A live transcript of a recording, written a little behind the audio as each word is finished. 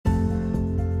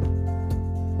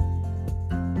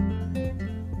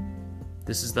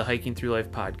This is the Hiking Through Life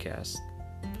podcast.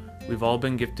 We've all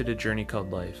been gifted a journey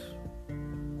called life.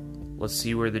 Let's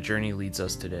see where the journey leads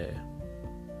us today.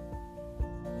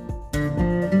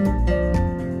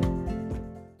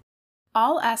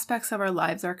 All aspects of our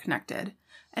lives are connected,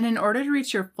 and in order to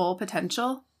reach your full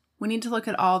potential, we need to look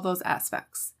at all those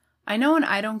aspects. I know when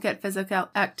I don't get physical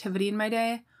activity in my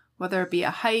day, whether it be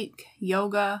a hike,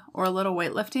 yoga, or a little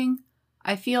weightlifting,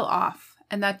 I feel off,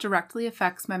 and that directly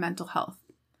affects my mental health.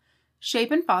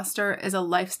 Shape and Foster is a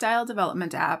lifestyle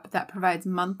development app that provides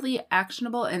monthly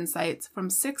actionable insights from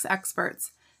 6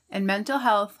 experts in mental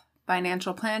health,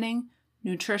 financial planning,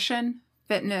 nutrition,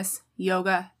 fitness,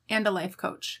 yoga, and a life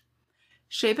coach.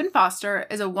 Shape and Foster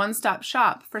is a one-stop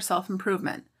shop for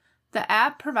self-improvement. The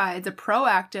app provides a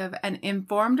proactive and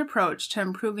informed approach to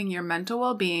improving your mental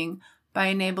well-being by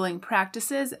enabling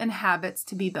practices and habits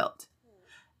to be built.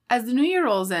 As the new year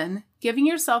rolls in, giving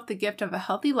yourself the gift of a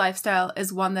healthy lifestyle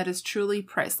is one that is truly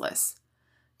priceless.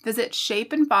 Visit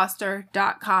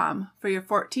shapeandfoster.com for your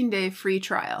 14-day free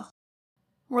trial.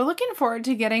 We're looking forward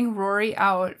to getting Rory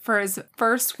out for his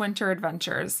first winter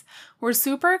adventures. We're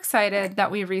super excited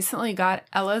that we recently got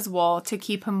Ella's wool to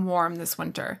keep him warm this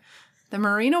winter. The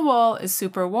merino wool is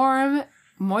super warm,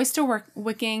 moisture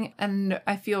wicking, and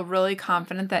I feel really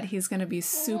confident that he's going to be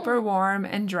super warm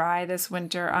and dry this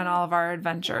winter on all of our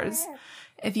adventures.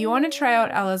 If you want to try out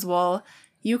Ella's wool,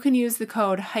 you can use the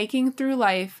code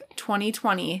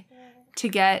HikingThroughLife2020 to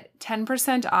get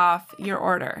 10% off your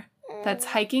order. That's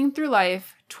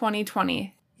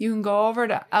HikingThroughLife2020. You can go over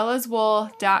to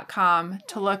ellaswool.com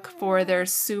to look for their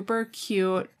super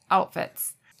cute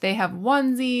outfits. They have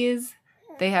onesies,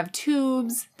 they have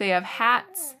tubes, they have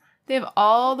hats. They have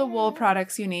all the wool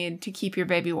products you need to keep your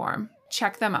baby warm.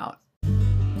 Check them out.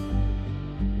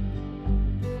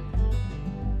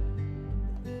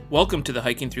 Welcome to the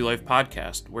Hiking Through Life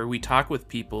podcast, where we talk with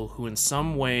people who in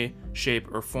some way, shape,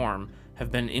 or form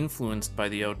have been influenced by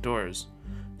the outdoors.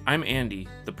 I'm Andy,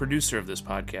 the producer of this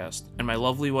podcast, and my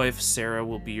lovely wife Sarah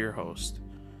will be your host.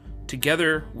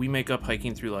 Together, we make up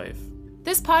Hiking Through Life.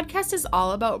 This podcast is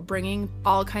all about bringing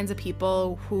all kinds of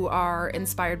people who are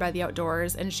inspired by the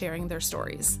outdoors and sharing their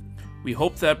stories. We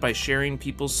hope that by sharing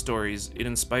people's stories, it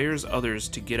inspires others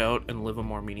to get out and live a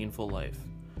more meaningful life.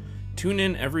 Tune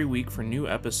in every week for new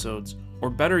episodes,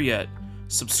 or better yet,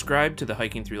 subscribe to the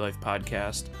Hiking Through Life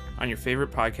podcast on your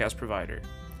favorite podcast provider.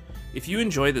 If you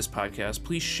enjoy this podcast,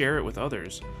 please share it with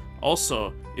others.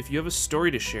 Also, if you have a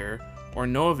story to share or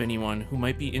know of anyone who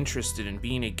might be interested in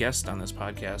being a guest on this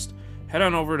podcast, head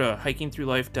on over to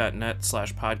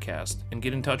hikingthroughlife.net/podcast and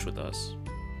get in touch with us.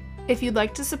 If you'd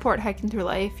like to support Hiking Through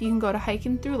Life, you can go to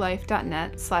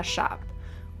hikingthroughlife.net/shop.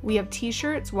 We have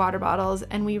t-shirts, water bottles,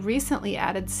 and we recently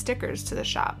added stickers to the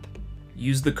shop.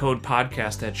 Use the code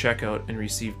podcast at checkout and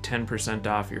receive 10%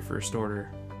 off your first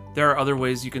order. There are other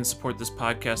ways you can support this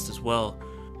podcast as well.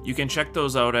 You can check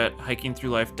those out at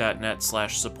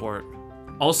hikingthroughlife.net/support.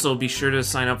 Also, be sure to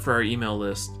sign up for our email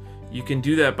list. You can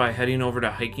do that by heading over to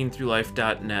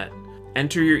hikingthroughlife.net.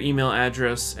 Enter your email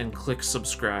address and click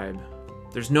subscribe.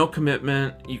 There's no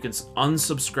commitment. You can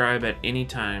unsubscribe at any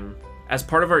time. As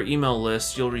part of our email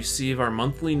list, you'll receive our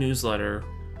monthly newsletter.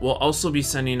 We'll also be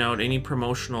sending out any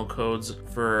promotional codes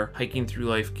for Hiking Through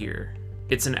Life gear.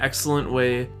 It's an excellent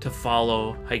way to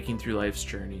follow Hiking Through Life's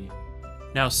journey.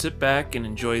 Now sit back and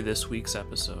enjoy this week's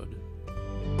episode.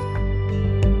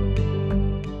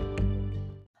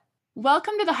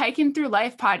 Welcome to the Hiking Through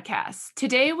Life podcast.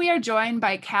 Today we are joined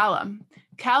by Callum.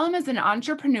 Callum is an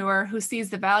entrepreneur who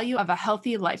sees the value of a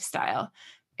healthy lifestyle.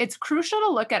 It's crucial to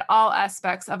look at all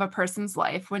aspects of a person's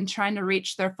life when trying to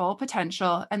reach their full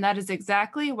potential, and that is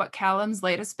exactly what Callum's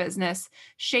latest business,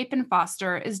 Shape and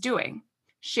Foster, is doing.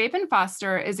 Shape and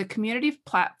Foster is a community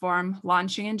platform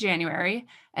launching in January,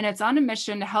 and it's on a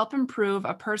mission to help improve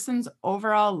a person's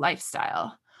overall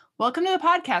lifestyle. Welcome to the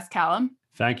podcast, Callum.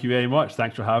 Thank you very much.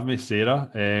 Thanks for having me,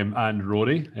 Sarah, and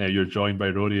Rory. You're joined by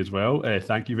Rory as well.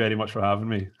 Thank you very much for having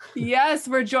me. Yes,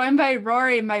 we're joined by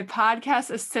Rory, my podcast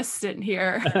assistant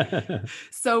here.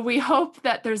 So we hope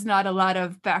that there's not a lot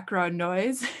of background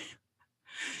noise.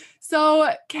 So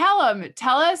Callum,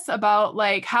 tell us about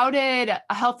how did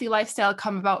a healthy lifestyle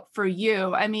come about for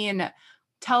you? I mean,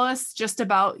 tell us just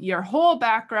about your whole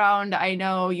background. I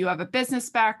know you have a business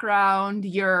background.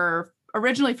 You're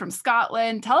originally from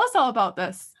Scotland. Tell us all about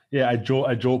this. Yeah, I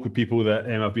joke with people that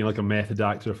I've been like a method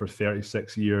actor for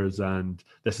 36 years, and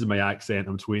this is my accent.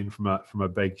 I'm just waiting for my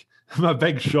big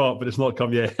shot, but it's not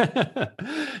come yet.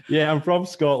 Yeah, I'm from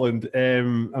Scotland.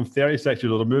 I'm 36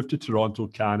 years old. I moved to Toronto,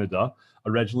 Canada,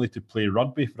 originally to play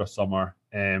rugby for a summer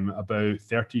about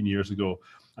 13 years ago,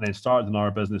 and then started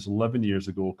another business 11 years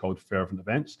ago called Fervent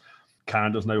Events.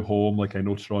 Canada's now home. Like I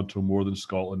know Toronto more than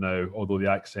Scotland now, although the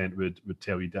accent would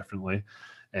tell you differently.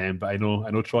 But I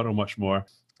know Toronto much more.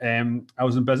 I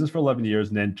was in business for 11 years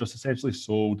and then just essentially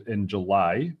sold in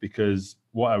July because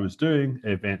what I was doing,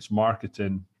 events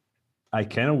marketing, I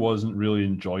kind of wasn't really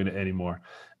enjoying it anymore.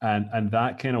 And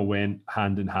that kind of went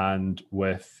hand in hand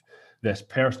with this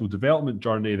personal development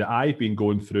journey that I've been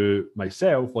going through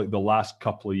myself, like the last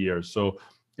couple of years. So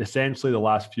essentially the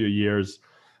last few years,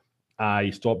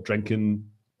 I stopped drinking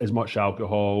as much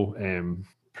alcohol,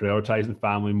 prioritizing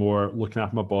family more, looking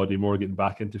after my body more, getting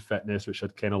back into fitness, which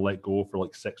I'd kind of let go for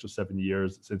like 6 or 7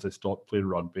 years since I stopped playing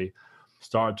rugby.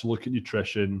 Started to look at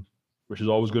nutrition, which is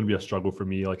always going to be a struggle for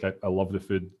me. Like I love the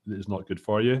food that is not good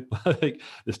for you. Like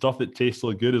the stuff that tastes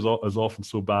so good is often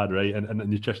so bad, right? And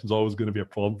nutrition is always going to be a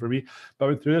problem for me. But I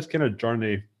went through this kind of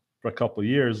journey for a couple of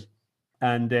years,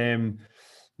 and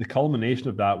the culmination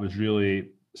of that was really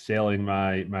selling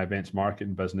my events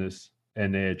marketing business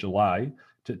in July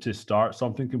to start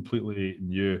something completely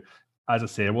new. As I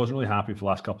say, I wasn't really happy for the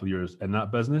last couple of years in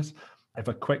that business. If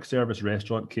a quick service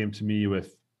restaurant came to me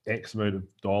with X amount of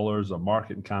dollars, a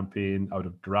marketing campaign, I would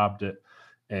have grabbed it,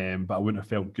 but I wouldn't have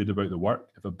felt good about the work.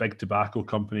 If a big tobacco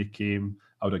company came,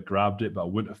 I would have grabbed it, but I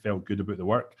wouldn't have felt good about the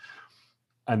work.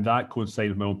 And that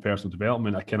coincided with my own personal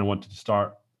development. I kind of wanted to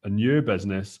start a new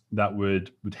business that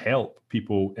would help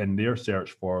people in their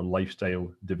search for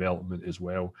lifestyle development as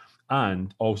well,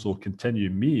 and also continue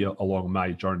me along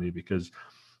my journey, because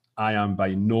I am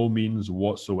by no means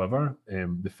whatsoever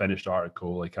the finished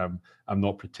article. Like I'm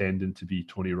not pretending to be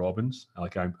Tony Robbins.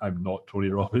 Like I'm not Tony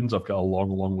Robbins. I've got a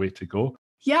long way to go.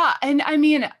 Yeah. And I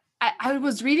mean, I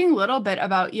was reading a little bit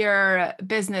about your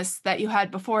business that you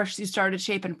had before you started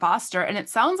Shape and Foster, and it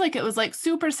sounds like it was like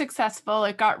super successful.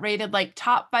 It got rated like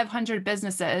top 500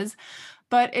 businesses.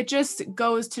 But it just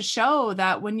goes to show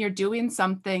that when you're doing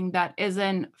something that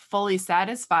isn't fully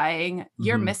satisfying,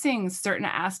 you're missing certain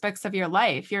aspects of your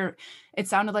life. It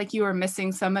sounded like you were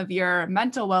missing some of your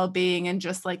mental well-being and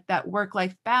just like that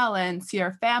work-life balance,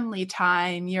 your family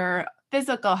time, your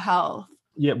physical health.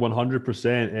 Yeah,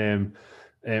 100%.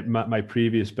 My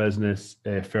previous business,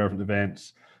 Fervent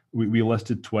Events, we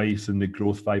listed twice in the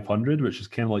Growth 500, which is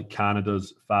kind of like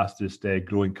Canada's fastest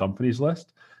growing companies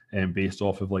list. Based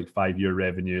off of like 5-year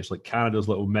revenue. It's like Canada's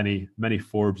little mini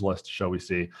Forbes list, shall we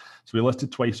say. So we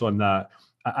listed twice on that.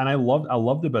 And I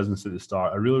loved the business at the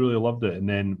start. I really loved it. And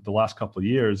then the last couple of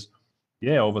years,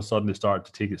 all of a sudden it started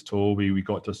to take its toll. We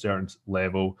got to a certain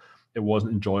level. It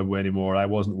wasn't enjoyable anymore. I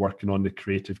wasn't working on the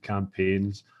creative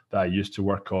campaigns that I used to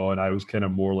work on. I was kind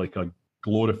of more like a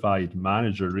glorified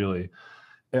manager, really.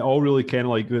 It all really kind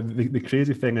of like, the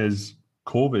crazy thing is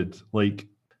COVID, like,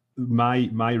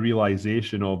 my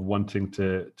realization of wanting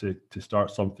to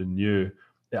start something new,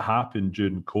 it happened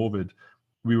during COVID.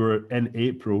 We were in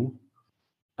April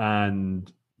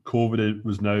and COVID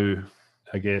was now,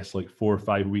 I guess, like 4 or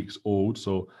 5 weeks old.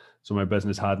 So my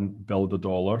business hadn't billed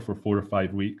 $1 for 4 or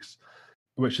 5 weeks,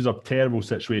 which is a terrible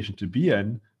situation to be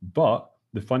in. But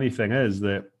the funny thing is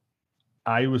that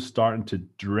I was starting to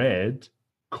dread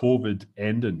COVID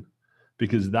ending,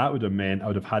 because that would have meant I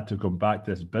would have had to come back to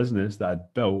this business that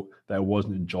I'd built that I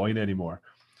wasn't enjoying anymore.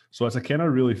 So it's a kind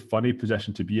of really funny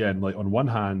position to be in. Like on one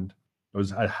hand,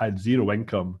 I had zero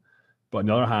income, but on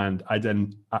the other hand,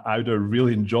 I would have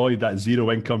really enjoyed that zero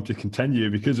income to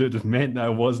continue, because it would have meant that I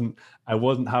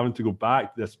wasn't having to go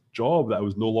back to this job that I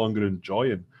was no longer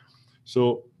enjoying.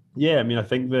 So yeah, I mean, I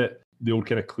think that the old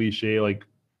kind of cliche, like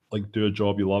do a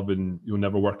job you love and you'll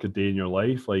never work a day in your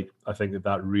life. Like I think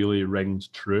that really rings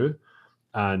true.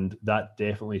 And that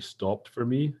definitely stopped for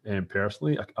me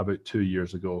personally about 2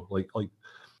 years ago, like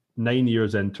 9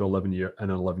 years into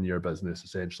 11-year business,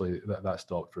 essentially that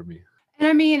stopped for me. And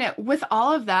I mean, with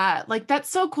all of that, like that's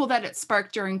so cool that it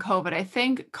sparked during COVID. I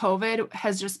think COVID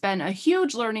has just been a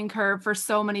huge learning curve for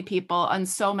so many people on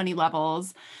so many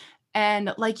levels.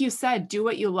 And like you said, do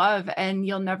what you love and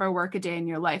you'll never work a day in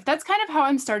your life. That's kind of how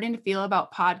I'm starting to feel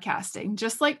about podcasting,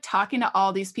 just like talking to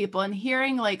all these people and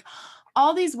hearing like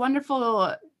all these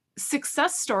wonderful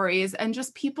success stories and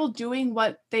just people doing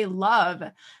what they love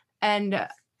and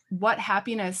what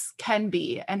happiness can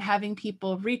be, and having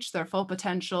people reach their full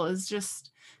potential is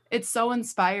just, it's so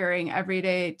inspiring every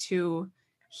day to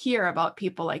hear about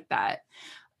people like that.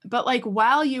 But like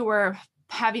while you were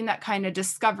having that kind of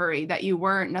discovery that you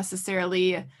weren't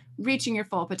necessarily reaching your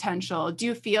full potential, do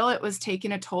you feel it was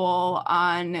taking a toll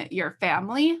on your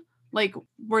family? Like,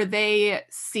 were they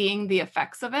seeing the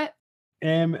effects of it?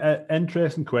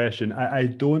 Interesting question. I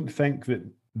don't think that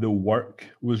the work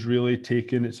was really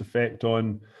taking its effect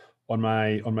on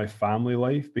my family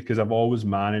life, because I've always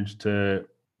managed to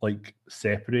like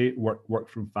separate work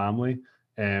from family.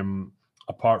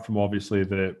 Apart from obviously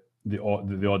the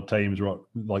odd times where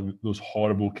like those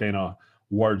horrible kind of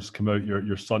words come out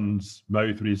your son's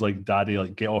mouth where he's like, "Daddy,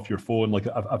 like get off your phone." Like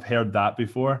I've heard that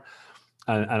before,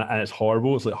 and it's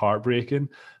horrible. It's like heartbreaking.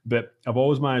 But I've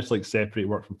always managed to like separate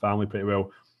work from family pretty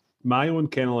well. My own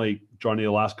kind of like journey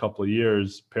the last couple of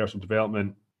years, personal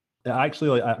development.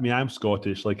 Actually, like I mean, I'm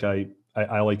Scottish. Like I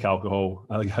like alcohol.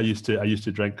 I used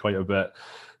to drink quite a bit.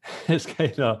 It's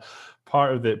kind of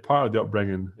part of the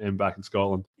upbringing back in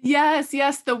Scotland. Yes,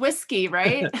 the whiskey,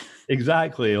 right?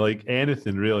 Exactly, like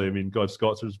anything really. I mean, God,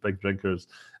 Scots are just big drinkers,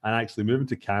 and actually moving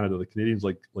to Canada, the Canadians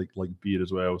like beer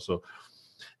as well. So,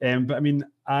 but I mean,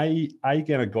 I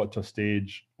kind of got to a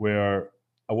stage where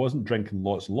I wasn't drinking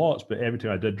lots and lots, but every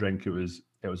time I did drink, it was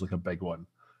like a big one,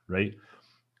 right?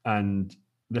 And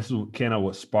this is kind of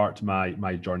what sparked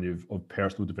my journey of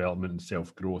personal development and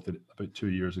self growth about 2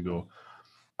 years ago.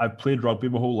 I've played rugby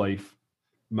my whole life.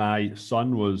 My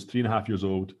son was 3.5 years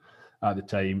old at the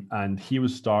time, and he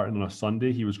was starting on a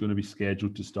Sunday. He was going to be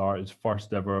scheduled to start his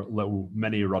first ever little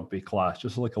mini rugby class,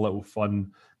 just like a little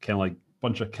fun kind of like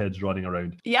bunch of kids running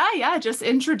around. Yeah, just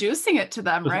introducing it to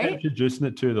them, Just right? introducing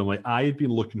it to them. Like I had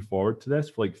been looking forward to this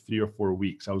for like 3 or 4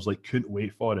 weeks. I was like, couldn't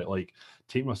wait for it. Like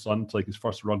take my son to like his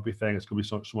first rugby thing. It's gonna be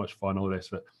so much fun, all this.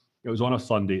 But it was on a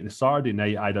Sunday. The Saturday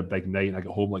night, I had a big night, and I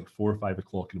got home like 4 or 5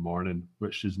 o'clock in the morning,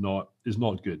 which is not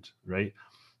good, right?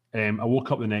 I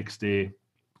woke up the next day,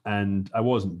 and I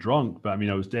wasn't drunk, but I mean,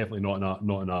 I was definitely not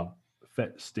in a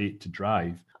fit state to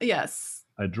drive. Yes.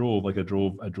 I drove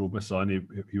my son.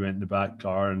 He went in the back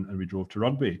car, and we drove to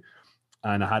rugby,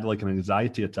 and I had like an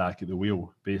anxiety attack at the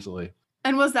wheel, basically.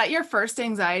 And was that your first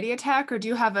anxiety attack, or do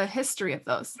you have a history of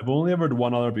those? I've only ever had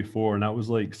one other before, and that was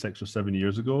like 6 or 7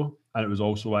 years ago. And it was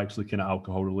also actually kind of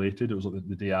alcohol related. It was like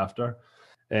the day after.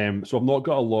 So I've not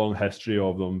got a long history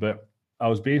of them, but I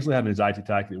was basically had an anxiety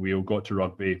attack at the wheel, got to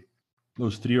rugby. There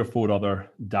was 3 or 4 other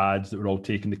dads that were all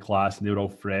taking the class, and they were all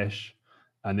fresh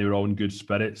and they were all in good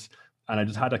spirits. And I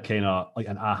just had a kind of like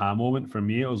an aha moment for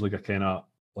me. It was like a kind of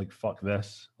like, fuck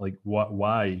this. Like,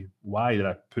 why did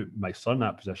I put my son in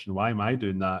that position? Why am I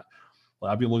doing that?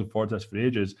 Like, I've been looking forward to this for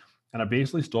ages. And I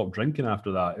basically stopped drinking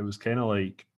after that. It was kind of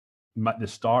like the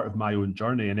start of my own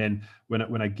journey. And then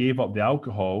when I gave up the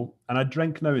alcohol, and I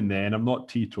drink now and then, I'm not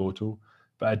teetotal,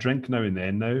 but I drink now and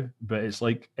then now, but it's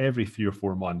like every 3 or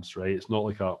 4 months, right? It's not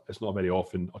a very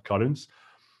often occurrence.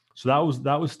 So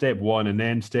that was step one. And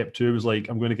then step 2 was like,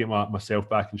 I'm going to get myself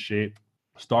back in shape,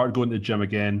 started going to the gym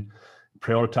again,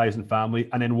 prioritizing family.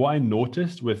 And then what I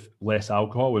noticed with less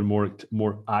alcohol and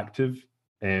more active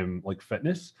like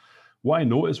fitness, what I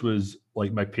noticed was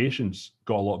like my patience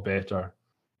got a lot better,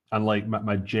 and like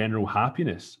my general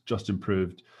happiness just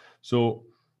improved. So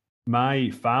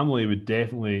my family would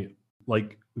definitely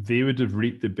like, they would have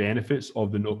reaped the benefits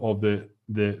of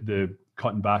the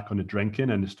cutting back on the drinking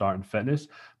and the starting fitness,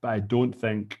 but I don't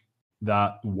think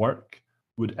that work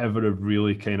would ever have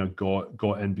really kind of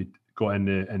got in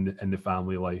the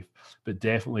family life. But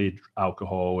definitely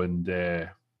alcohol and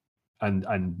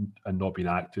not being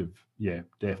active, yeah,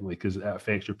 definitely, because it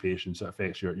affects your patience, it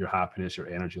affects your happiness, your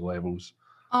energy levels.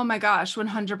 Oh my gosh,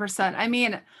 100%. I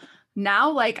mean,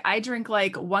 now like I drink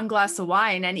like 1 glass of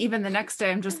wine, and even the next day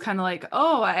I'm just kind of like,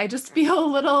 oh, I just feel a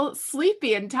little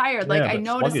sleepy and tired. Like I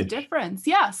notice a difference.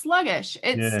 Yeah, sluggish.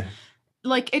 It's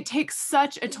like it takes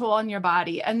such a toll on your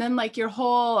body, and then like your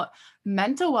whole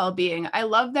mental well-being. I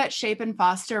love that Shape and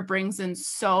Foster brings in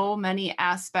so many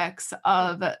aspects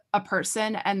of a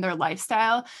person and their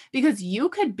lifestyle, because you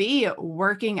could be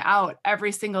working out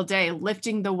every single day,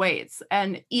 lifting the weights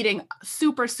and eating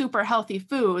super, super healthy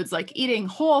foods, like eating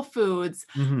whole foods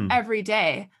every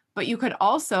day. But you could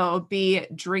also be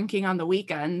drinking on the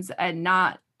weekends and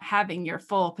not having your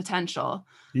full potential.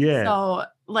 Yeah. So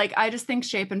like, I just think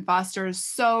Shape and Foster is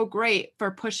so great for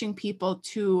pushing people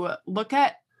to look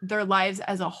at their lives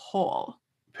as a whole.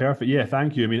 Perfect. Yeah,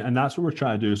 thank you. I mean, and that's what we're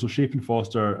trying to do. So Shape and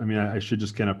Foster, I mean, I should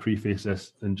just kind of preface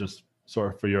this and just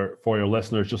sort of for your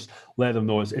listeners, just let them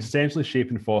know it's essentially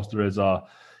Shape and Foster is a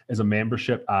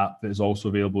membership app that is also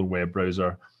available in web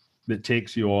browser that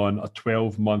takes you on a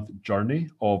 12-month journey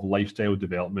of lifestyle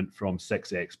development from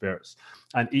 6 experts.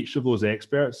 And each of those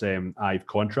experts I've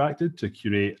contracted to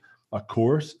curate a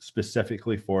course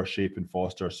specifically for Shape and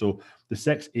Foster. So the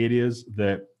 6 areas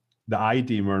that I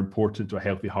deem are important to a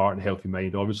healthy heart and a healthy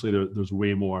mind. Obviously, there's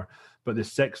way more, but the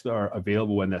 6 that are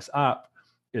available in this app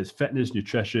is fitness,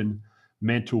 nutrition,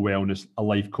 mental wellness, a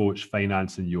life coach,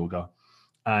 finance, and yoga.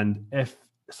 And if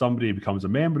somebody becomes a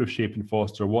member of Shape and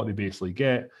Foster, what they basically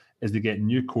get is they get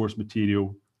new course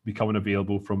material becoming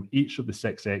available from each of the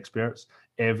 6 experts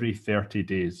every 30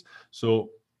 days. So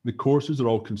the courses are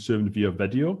all consumed via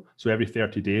video. So every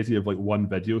 30 days, you have like one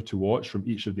video to watch from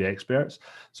each of the experts.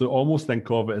 So almost think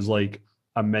of it as like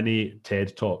a mini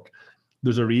TED Talk.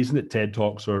 There's a reason that TED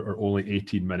Talks are only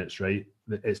 18 minutes, right?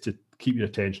 It's to keep your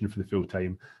attention for the full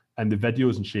time. And the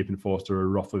videos in Shape and Foster are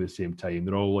roughly the same time.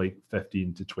 They're all like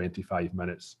 15 to 25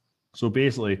 minutes. So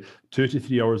basically 2 to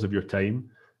 3 hours of your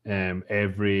time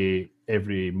every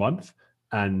month.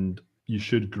 And you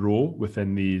should grow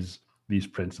within these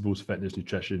principles: fitness,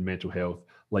 nutrition, mental health,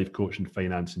 life coaching,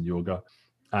 finance, and yoga.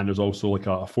 And there's also like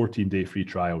a 14-day free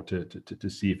trial to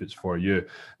see if it's for you.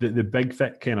 The big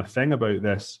kind of thing about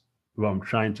this, what I'm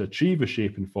trying to achieve with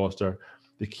Shape and Foster,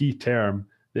 the key term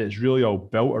that it's really all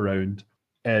built around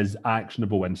is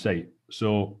actionable insight.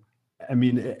 So, I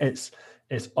mean, it's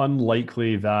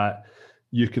unlikely that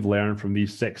you could learn from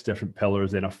these 6 different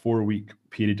pillars in a 4-week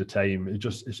period of time.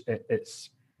 It's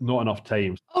not enough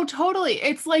time. Oh, totally.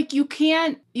 It's like you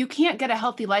can't get a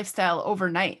healthy lifestyle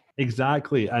overnight.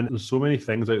 Exactly. And there's so many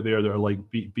things out there that are like,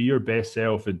 be your best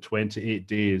self in 28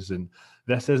 days. And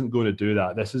this isn't going to do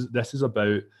that. This is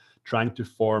about trying to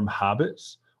form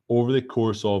habits over the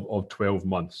course of 12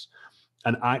 months.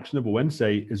 And actionable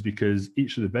insight is because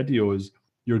each of the videos,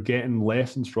 you're getting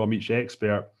lessons from each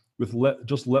expert with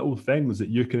just little things that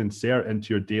you can insert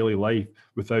into your daily life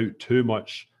without too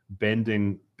much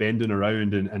bending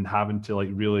around and having to like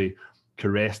really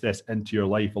caress this into your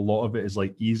life. A lot of it is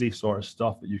like easy sort of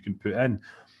stuff that you can put in.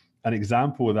 An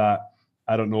example of that,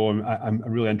 I don't know, I'm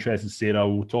really interested, Sarah,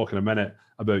 we'll talk in a minute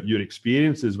about your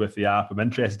experiences with the app. I'm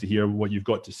interested to hear what you've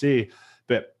got to say.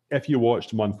 But if you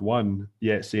watched month 1,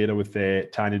 Sarah, with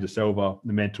Tanya De Silva,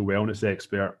 the mental wellness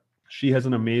expert, she has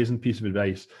an amazing piece of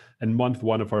advice. In month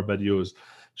 1 of her videos,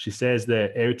 she says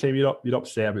that every time you're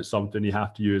upset about something, you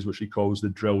have to use what she calls the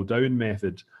drill down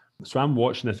method. So I'm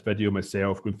watching this video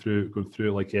myself, going through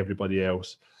it like everybody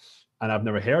else. And I've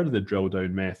never heard of the drill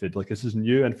down method. Like, this is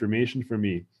new information for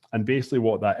me. And basically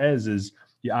what that is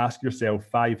you ask yourself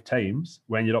 5 times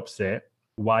when you're upset,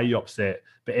 why you're upset,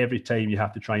 but every time you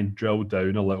have to try and drill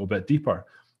down a little bit deeper.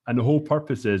 And the whole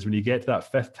purpose is when you get to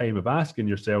that 5th time of asking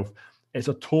yourself, it's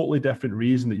a totally different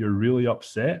reason that you're really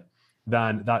upset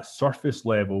than that surface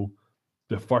level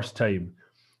the first time.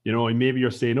 You know, and maybe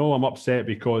you're saying, oh, I'm upset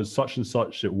because such and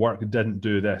such at work didn't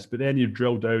do this. But then you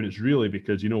drill down, it's really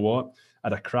because, you know what, I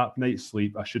had a crap night's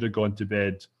sleep. I should have gone to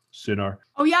bed sooner.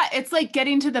 Oh yeah, it's like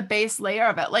getting to the base layer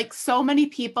of it. Like, so many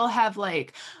people have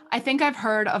like, I think I've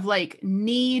heard of like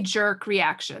knee-jerk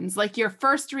reactions. Like, your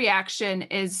first reaction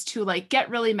is to like get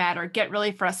really mad or get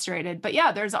really frustrated. But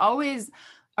yeah, there's always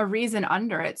a reason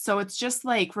under it. So it's just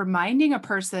like reminding a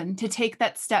person to take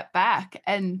that step back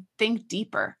and think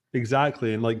deeper.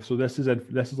 Exactly. And like, so this is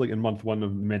like in month 1 of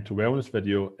the mental wellness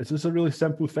video. It's just a really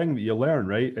simple thing that you learn,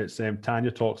 right? It's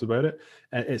Tanya talks about it,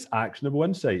 and it's actionable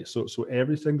insight. So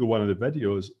every single one of the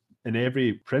videos, in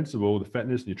every principle, the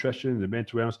fitness, nutrition, the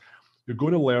mental wellness, you're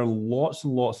going to learn lots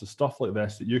and lots of stuff like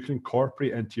this that you can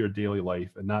incorporate into your daily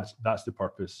life. And that's the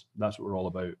purpose. That's what we're all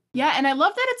about. Yeah. And I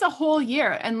love that it's a whole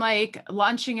year, and like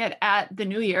launching it at the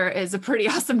new year is a pretty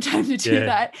awesome time to do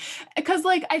that. Because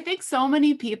like, I think so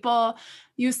many people,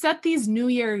 you set these New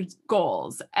Year's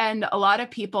goals, and a lot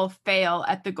of people fail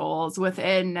at the goals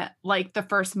within like the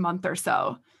first month or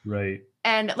so. Right.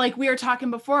 And like we were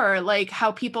talking before, like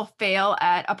how people fail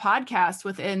at a podcast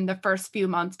within the first few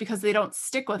months because they don't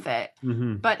stick with it.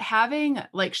 Mm-hmm. But having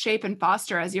like Shape and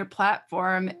Foster as your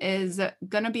platform is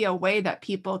going to be a way that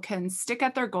people can stick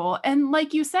at their goal. And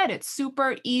like you said, it's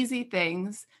super easy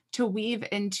things to weave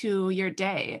into your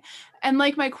day. And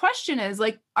like, my question is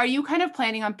like, are you kind of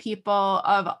planning on people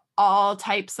of all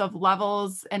types of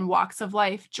levels and walks of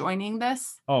life joining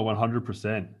this? Oh,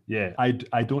 100%. Yeah.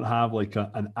 I don't have like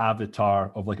an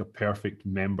avatar of like a perfect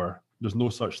member. There's no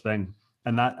such thing.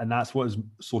 And that's what is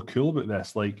so cool about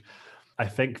this. Like, I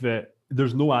think that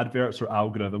there's no adverts or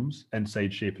algorithms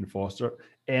inside Shape and Foster.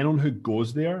 Anyone who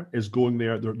goes there is going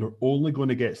there. They're only going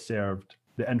to get served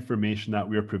the information that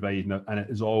we're providing, and it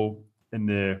is all in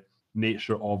the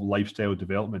nature of lifestyle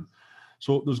development.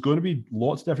 So there's going to be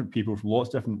lots of different people from lots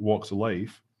of different walks of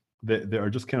life that are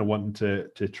just kind of wanting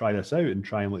to try this out and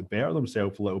try and like better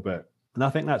themselves a little bit. And I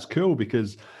think that's cool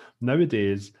because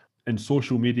nowadays in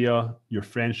social media, your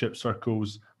friendship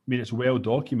circles, I mean, it's well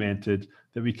documented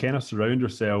that we kind of surround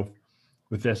ourselves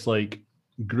with this like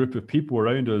group of people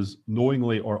around us,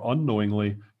 knowingly or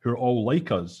unknowingly, who are all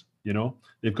like us. You know,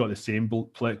 they've got the same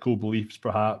political beliefs,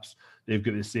 perhaps. They've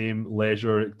got the same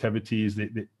leisure activities.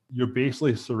 You're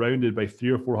basically surrounded by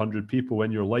 300 or 400 people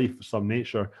in your life of some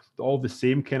nature, all the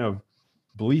same kind of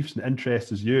beliefs and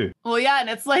interests as you. Well, yeah, and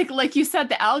it's like you said,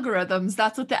 the algorithms,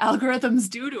 that's what the algorithms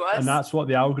do to us. And that's what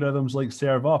the algorithms like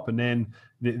serve up. And then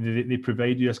they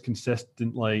provide you this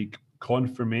consistent like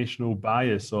confirmational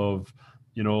bias of,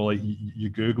 you know, like you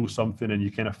Google something and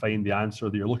you kind of find the answer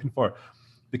that you're looking for.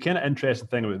 The kind of interesting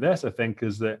thing about this, I think,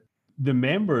 is that the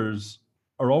members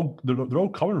are all they're all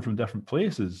coming from different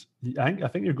places. I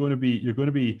think you're going to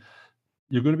be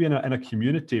in a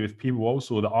community with people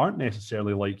also that aren't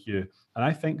necessarily like you. And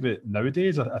I think that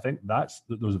nowadays, I think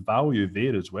there's value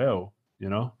there as well, you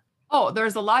know? Oh,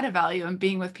 there's a lot of value in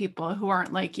being with people who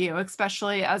aren't like you,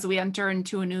 especially as we enter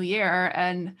into a new year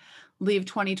and leave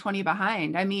 2020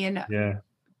 behind. I mean, Yeah,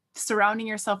 surrounding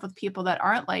yourself with people that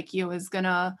aren't like you is going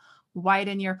to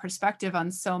widen your perspective on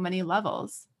so many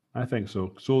levels. I think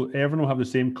so. So everyone will have the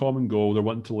same common goal. They're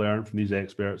wanting to learn from these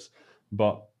experts,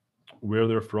 but where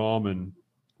they're from and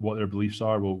what their beliefs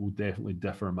are will definitely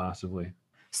differ massively.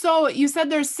 So you said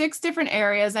there's 6 different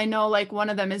areas. I know like one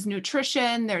of them is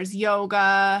nutrition, there's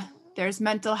yoga, there's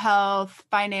mental health,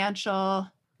 financial.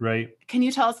 Right. Can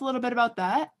you tell us a little bit about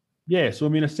that? Yeah. So I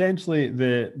mean, essentially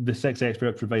the 6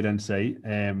 experts provide insight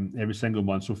every single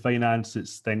month. So finance,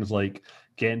 it's things like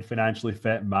getting financially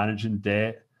fit, managing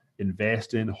debt,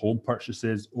 investing, home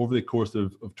purchases over the course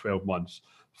of 12 months.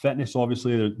 Fitness,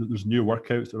 obviously, there's new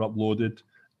workouts that are uploaded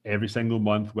every single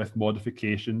month with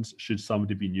modifications. Should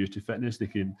somebody be new to fitness,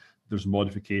 there's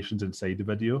modifications inside the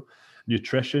video.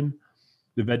 Nutrition,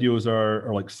 the videos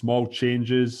are like small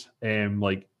changes,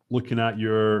 like looking at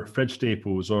your fridge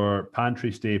staples or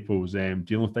pantry staples,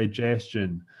 dealing with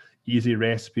digestion, easy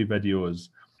recipe videos.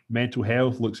 Mental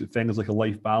health looks at things like a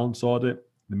life balance audit,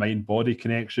 the mind-body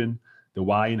connection, the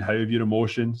why and how of your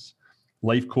emotions.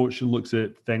 Life coaching looks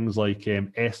at things like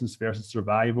essence versus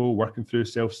survival, working through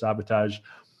self-sabotage.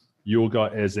 Yoga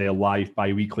is live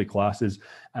bi-weekly classes.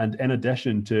 And in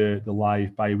addition to the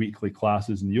live bi-weekly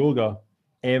classes in yoga,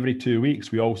 every 2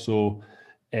 weeks, we also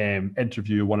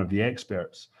interview one of the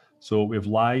experts. So we have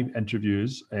live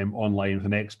interviews online with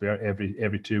an expert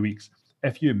every 2 weeks.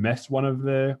 If you miss one of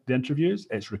the interviews,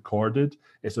 it's recorded.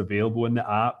 It's available in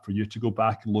the app for you to go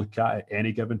back and look at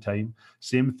any given time.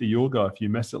 Same with the yoga. If you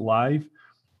miss it live,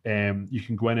 you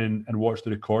can go in and watch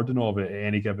the recording of it at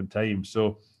any given time.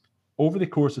 So over the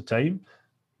course of time,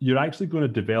 you're actually going to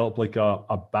develop like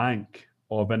a bank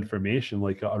of information,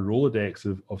 like a Rolodex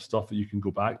of stuff that you can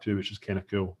go back to, which is kind of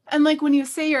cool. And like when you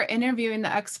say you're interviewing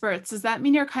the experts, does that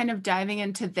mean you're kind of diving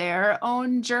into their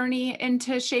own journey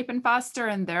into Shape and Foster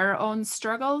and their own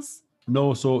struggles?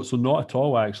 No, so not at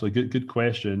all, actually. Good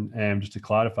question. Just to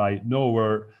clarify, no,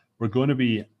 we're going to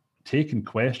be taking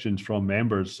questions from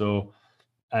members. So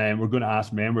we're going to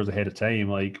ask members ahead of time,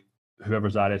 like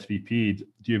whoever's RSVP'd,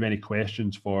 do you have any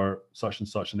questions for such and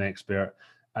such an expert?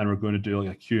 And we're going to do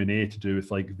like a Q&A to do with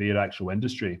like their actual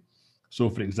industry. So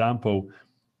for example,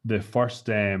 the first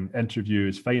interview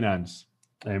is finance.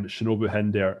 Shinobu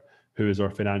Hinder, who is our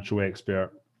financial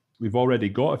expert. We've already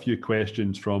got a few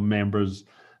questions from members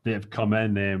that have come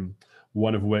in,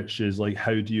 one of which is like,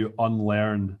 how do you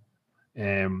unlearn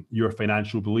your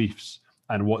financial beliefs?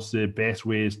 And what's the best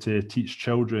ways to teach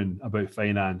children about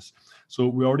finance? So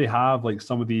we already have like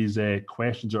some of these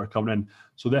questions that are coming in.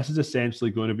 So this is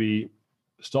essentially going to be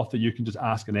stuff that you can just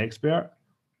ask an expert,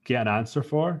 get an answer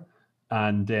for,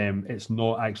 and it's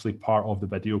not actually part of the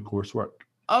video coursework.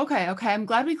 Okay. I'm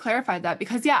glad we clarified that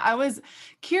because I was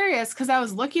curious because I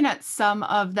was looking at some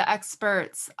of the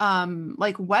experts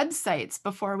like websites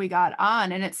before we got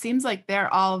on, and it seems like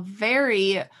they're all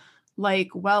very like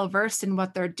well versed in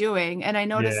what they're doing. And I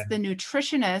noticed the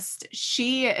nutritionist,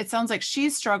 it sounds like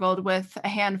she struggled with a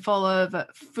handful of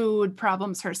food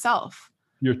problems herself.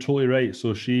 You're totally right.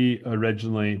 So she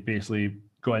originally basically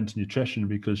got into nutrition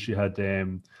because she had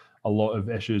a lot of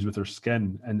issues with her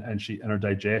skin and her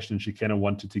digestion. She kind of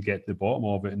wanted to get to the bottom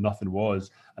of it and nothing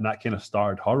was. And that kind of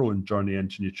started her own journey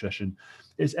into nutrition.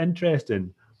 It's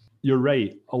interesting. You're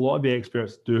right. A lot of the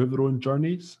experts do have their own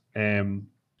journeys.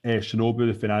 Shinobu,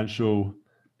 the financial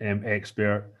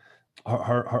expert,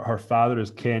 her father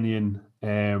is Kenyan.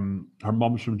 Her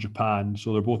mum's from Japan.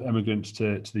 So they're both immigrants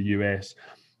to the US.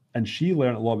 And she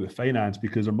learned a lot about finance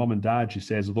because her mum and dad, she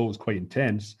says, although it was quite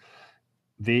intense,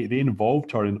 they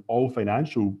involved her in all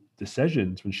financial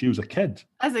decisions when she was a kid.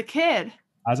 As a kid.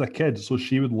 So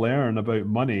she would learn about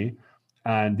money,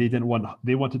 and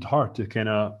they wanted her to kind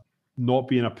of not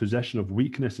be in a position of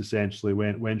weakness, essentially,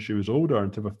 when she was older,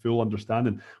 and to have a full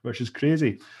understanding, which is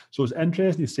crazy. So it's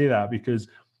interesting to say that because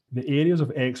the areas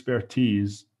of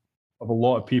expertise of a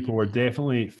lot of people they're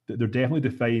definitely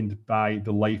defined by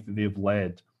the life that they've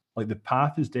led. Like the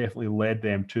path has definitely led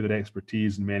them to their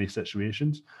expertise in many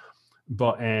situations.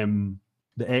 But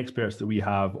the experts that we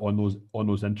have on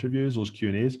those interviews, those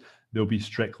Q&As, they'll be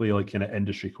strictly like kind of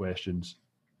industry questions.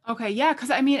 Okay, yeah,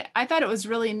 because I mean, I thought it was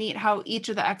really neat how each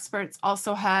of the experts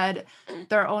also had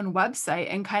their own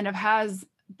website and kind of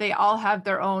they all have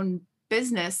their own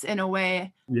business in a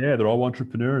way. Yeah, they're all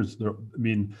entrepreneurs.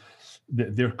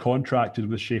 They're contracted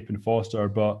with Shape and Foster,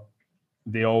 but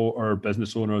they all are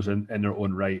business owners in their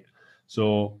own right.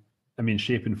 So, I mean,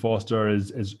 Shape and Foster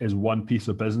is one piece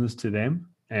of business to them.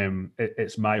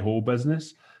 It's my whole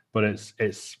business, but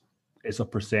it's a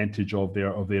percentage of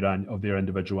their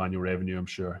individual annual revenue, I'm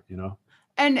sure, you know.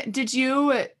 And did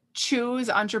you choose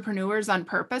entrepreneurs on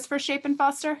purpose for Shape and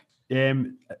Foster?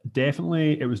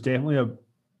 Definitely, it was definitely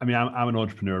I mean, I'm an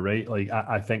entrepreneur, right? Like,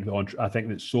 I think that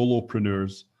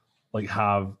solopreneurs like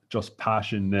have just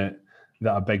passion that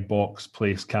a big box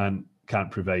place can't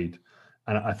provide,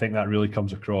 and I think that really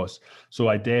comes across. So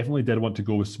I definitely did want to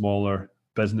go with smaller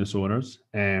business owners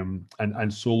and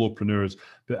solopreneurs.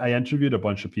 But I interviewed a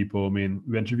bunch of people. I mean,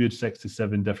 we interviewed 6 to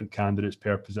 7 different candidates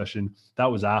per position.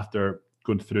 That was after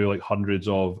going through like hundreds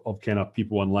of kind of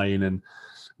people online, and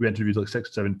we interviewed like 6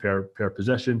 to 7 per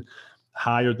position,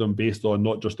 hired them based on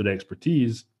not just their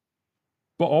expertise,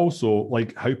 but also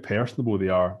like how personable they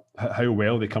are, how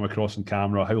well they come across on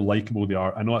camera, how likable they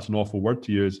are. I know that's an awful word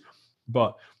to use,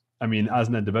 but I mean, as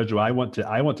an individual, I want to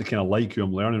kind of like who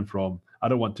I'm learning from. I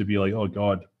don't want to be like, oh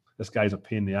God, this guy's a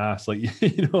pain in the ass. Like,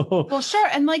 you know. Well, sure.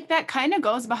 And like that kind of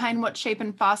goes behind what Shape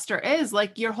and Foster is,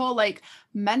 like your whole like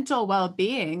mental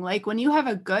well-being. Like when you have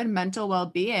a good mental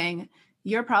well-being,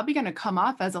 you're probably going to come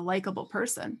off as a likable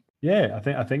person. Yeah,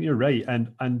 I think you're right.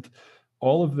 And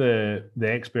all of the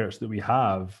experts that we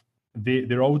have,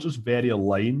 they're all just very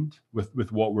aligned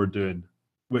with what we're doing,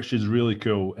 which is really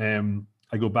cool.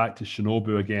 I go back to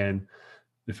Shinobu again,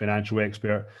 the financial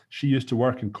expert. She used to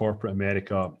work in corporate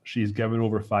America. She's given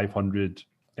over 500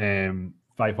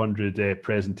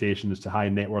 presentations to high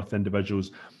net worth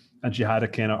individuals, and she had a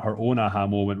kind of her own aha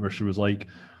moment where she was like,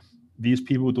 "These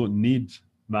people don't need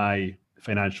my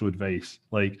financial advice."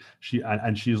 Like she's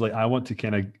like, I want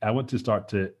to start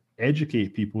to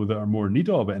educate people that are more in need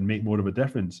of it and make more of a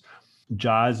difference.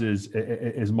 Jazz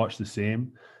is much the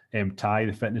same. Ty,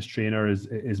 the fitness trainer,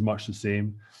 is much the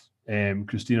same.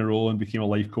 Christina Rowland became a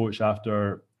life coach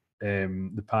after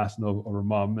the passing of her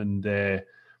mum, and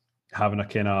having a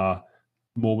kind of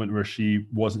moment where she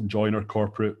wasn't enjoying her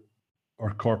corporate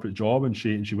job, and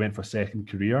she went for a second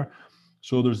career.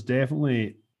 So there's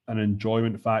definitely an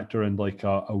enjoyment factor and like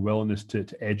a willingness to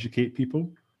educate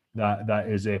people that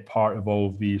is a part of all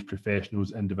of these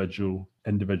professionals' individual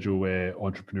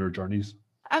entrepreneur journeys.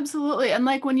 Absolutely. And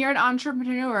like when you're an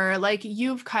entrepreneur, like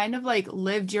you've kind of like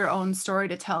lived your own story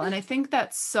to tell. And I think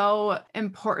that's so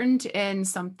important in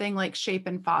something like Shape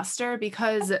and Foster,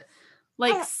 because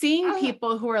like seeing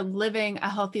people who are living a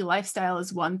healthy lifestyle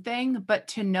is one thing, but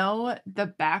to know the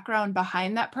background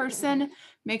behind that person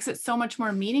makes it so much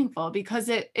more meaningful, because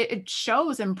it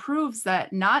shows and proves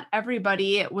that not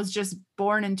everybody was just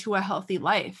born into a healthy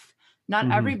life. Not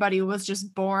everybody was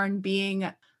just born being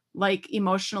like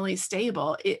emotionally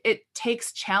stable. It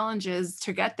takes challenges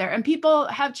to get there, and people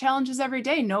have challenges every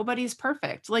day. Nobody's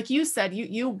perfect. Like you said,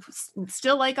 you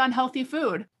still like unhealthy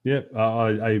food. Yeah,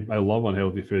 I love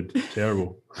unhealthy food.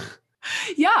 Terrible.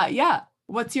 Yeah.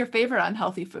 What's your favorite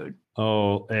unhealthy food?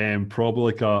 Oh,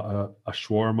 probably like a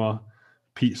shawarma,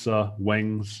 pizza,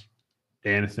 wings,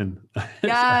 anything.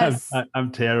 Yes.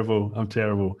 I'm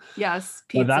terrible. Yes.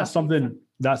 Pizza, but that's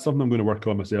something I'm going to work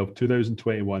on myself.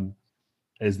 2021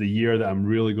 is the year that I'm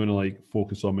really going to like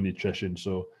focus on my nutrition.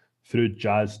 So through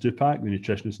Jazz Stupak, the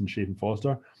nutritionist in Shape and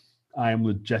Foster, I am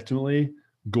legitimately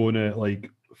going to like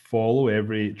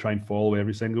try and follow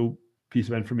every single piece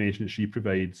of information that she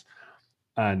provides.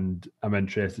 And I'm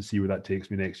interested to see where that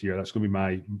takes me next year. That's going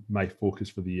to be my focus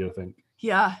for the year, I think.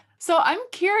 Yeah. So I'm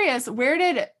curious, where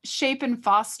did Shape and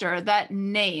Foster, that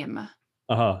name,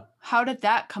 how did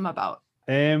that come about?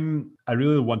 I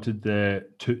really wanted the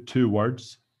two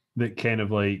words that kind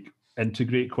of like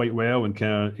integrate quite well and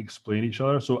kind of explain each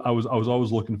other. So I was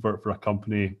always looking for a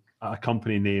company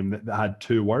name that had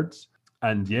two words.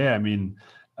 And yeah, I mean,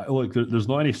 look, there's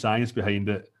not any science behind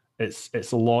it.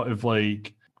 It's a lot of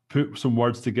like put some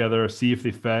words together, see if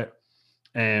they fit,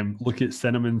 look at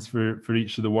synonyms for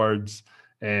each of the words,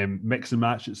 mix and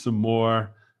match it some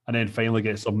more, and then finally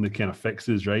get something that kind of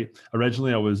fixes, right?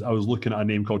 Originally, I was looking at a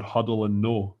name called Huddle and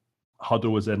Know.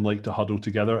 Huddle was in like to huddle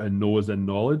together, and know is in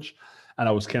knowledge, and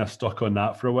I was kind of stuck on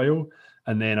that for a while.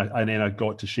 And then I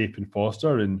got to Shape and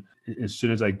Foster, and as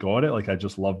soon as I got it, like I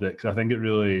just loved it, because I think it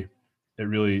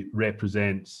really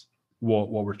represents what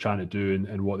we're trying to do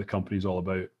and what the company's all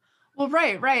about. Well,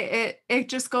 right. It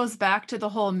just goes back to the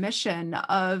whole mission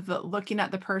of looking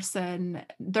at the person,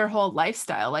 their whole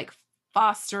lifestyle, like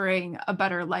fostering a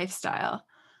better lifestyle.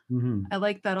 Hmm. I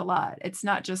like that a lot. It's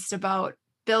not just about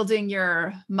building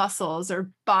your muscles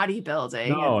or bodybuilding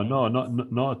and No, no,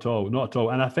 not at all, not at all.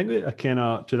 And I think that kind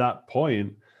of to that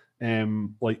point,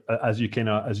 like as you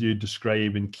as you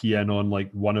describe and key in on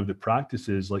like one of the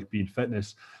practices, like being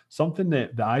fitness, something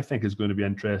that I think is going to be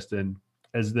interesting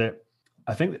is that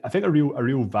I think a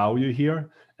real value here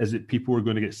is that people are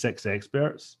going to get six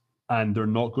experts and they're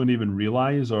not going to even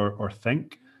realize or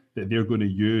think that they're going to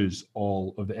use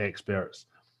all of the experts.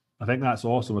 I think that's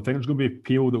awesome. I think there's going to be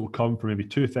people that will come for maybe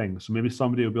two things. So maybe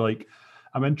somebody will be like,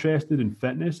 I'm interested in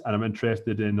fitness and I'm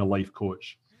interested in a life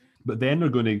coach. But then they're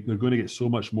going to get so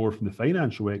much more from the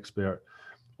financial expert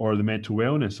or the mental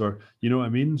wellness, or you know what I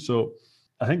mean? So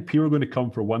I think people are going to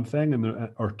come for one thing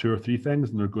or two or three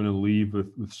things, and they're going to leave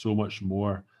with so much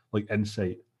more like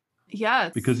insight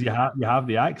yes. because you have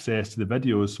the access to the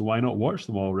videos, so why not watch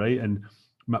them all, right? And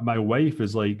my wife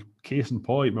is like case in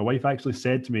point. My wife actually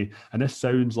said to me, and this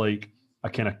sounds like a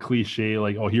kind of cliche,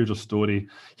 like, oh, here's a story,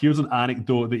 here's an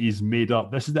anecdote that he's made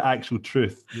up. This is the actual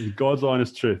truth, God's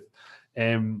honest truth.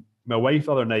 My wife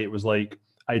the other night was like,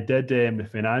 I did the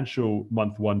financial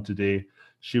month one today.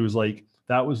 She was like,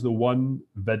 that was the one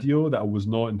video that I was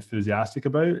not enthusiastic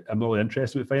about. I'm not really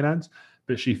interested with finance,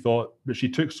 but she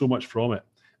took so much from it.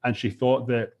 And she thought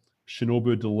that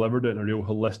Shinobu delivered it in a real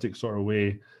holistic sort of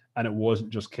way. And it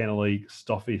wasn't just kind of like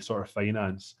stuffy sort of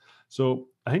finance. So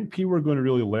I think people are going to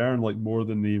really learn like more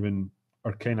than they even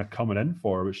are kind of coming in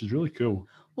for, which is really cool.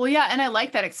 Well, yeah, and I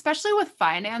like that, especially with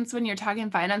finance. When you're talking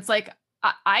finance, like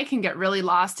I can get really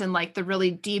lost in like the really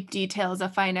deep details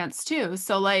of finance too.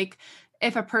 So, like,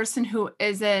 if a person who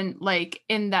isn't like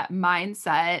in that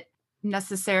mindset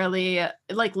necessarily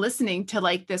like listening to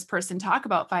like this person talk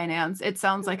about finance, it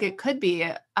sounds like it could be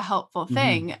a helpful Mhm.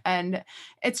 thing. And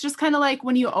it's just kind of like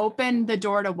when you open the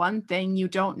door to one thing, you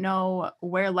don't know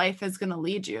where life is going to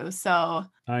lead you. So,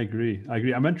 I agree. I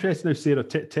agree. I'm interested now, Sarah.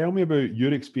 Tell me about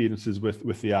your experiences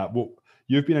with the app. Well,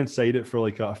 you've been inside it for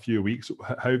like a few weeks.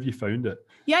 How have you found it?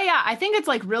 yeah, I think it's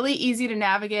like really easy to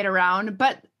navigate around,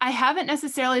 but I haven't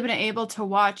necessarily been able to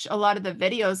watch a lot of the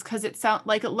videos because it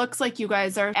looks like you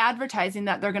guys are advertising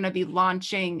that they're going to be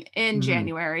launching in Mhm.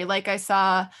 January. Like I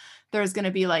saw there's going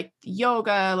to be like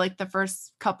yoga like the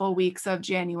first couple weeks of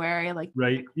January. Like,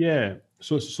 Right. Yeah.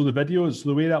 So the videos, so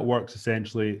the way that works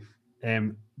essentially,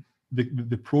 um,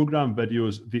 the program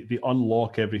videos they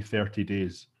unlock every 30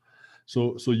 days.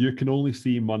 So you can only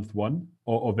see month one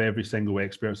of every single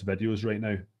expert's videos right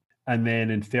now. And then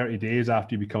in 30 days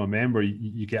after you become a member,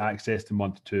 you get access to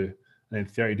month two. And then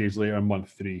 30 days later, month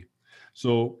three.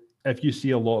 So if you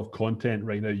see a lot of content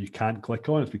right now you can't click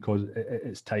on, it's because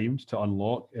it's timed to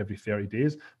unlock every 30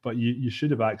 days. But you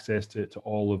should have access to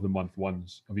all of the month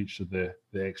ones of each of the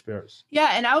experts.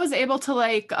 yeah, and I was able to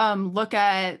like look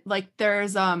at like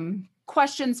there's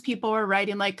questions people were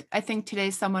writing. Like I think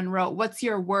today someone wrote, "What's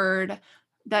your word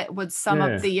that would sum up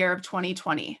Yeah. the year of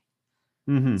 2020?"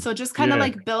 Hmm. So just kind of Yeah.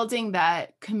 like building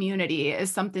that community is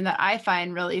something that I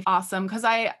find really awesome because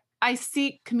I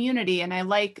seek community and I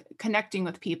like connecting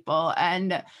with people.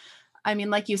 And I mean,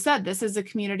 like you said, this is a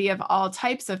community of all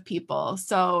types of people.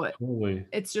 So Totally.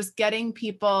 it's just getting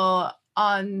people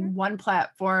on one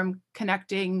platform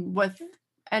connecting with,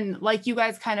 and like you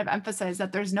guys kind of emphasize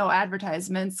that there's no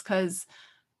advertisements because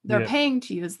they're Yeah. paying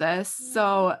to use this.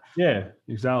 So Yeah,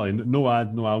 exactly. No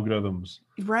ad, no algorithms.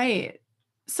 right.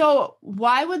 So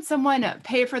why would someone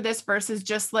pay for this versus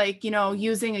just like,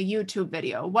 using a YouTube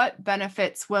video? What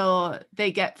benefits will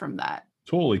they get from that?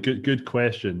 Totally. Good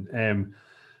question.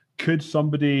 Could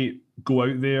somebody go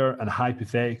out there and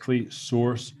hypothetically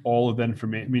source all of the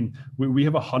information? I mean, we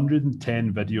have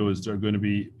 110 videos that are going to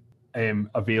be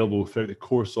available throughout the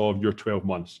course of your 12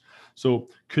 months. So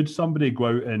could somebody go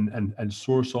out and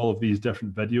source all of these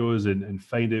different videos and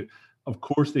find out? Of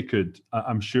course they could.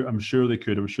 I'm sure they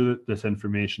could. I'm sure that this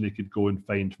information they could go and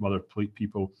find from other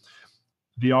people.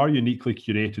 They are uniquely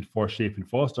curated for Shape and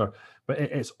Foster, but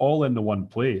it's all in the one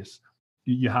place.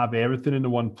 You have everything in the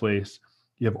one place.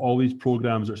 You have all these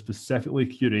programs that are specifically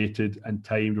curated and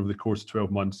timed over the course of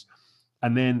 12 months.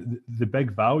 And then the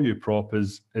big value prop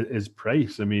is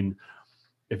price. I mean,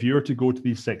 if you were to go to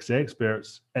these six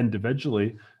experts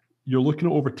individually, you're looking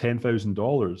at over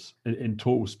 $10,000 in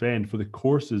total spend for the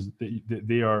courses that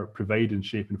they are providing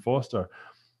Shape and Foster.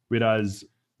 Whereas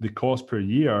the cost per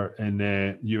year in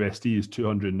USD is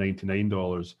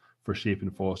 $299 for Shape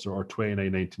and Foster, or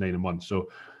 $29.99 a month. So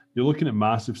you're looking at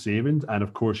massive savings, and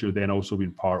of course, you're then also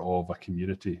being part of a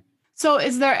community. So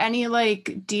is there any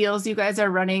like deals you guys are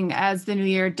running as the new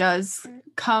year does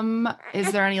come?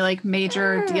 Is there any like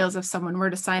major deals if someone were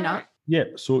to sign up? Yeah,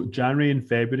 so January and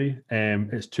February,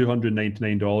 it's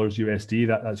 $299 USD.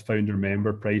 That's founder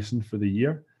member pricing for the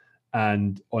year.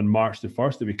 And on March the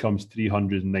 1st, it becomes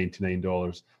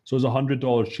 $399. So it's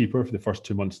 $100 cheaper for the first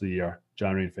 2 months of the year,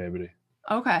 January and February.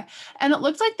 Okay. And it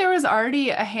looked like there was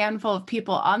already a handful of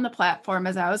people on the platform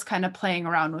as I was kind of playing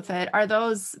around with it. Are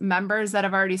those members that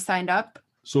have already signed up?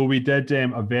 So we did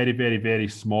a very, very, very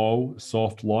small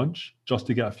soft launch just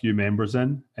to get a few members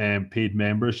in, paid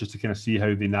members, just to kind of see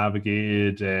how they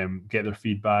navigated, get their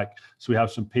feedback. So we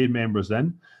have some paid members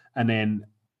in, and then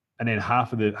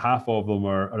half of them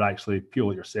are actually people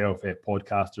like yourself,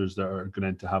 podcasters that are going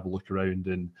in to have a look around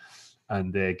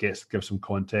and give some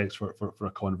context for a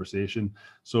conversation.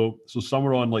 So some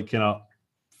are on like kind of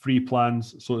free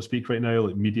plans, so to speak, right now,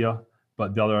 like media,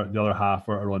 but the other half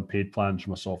are on paid plans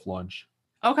from a soft launch.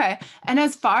 Okay. And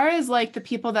as far as like the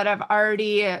people that have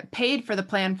already paid for the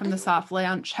plan from the soft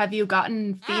launch, have you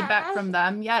gotten feedback from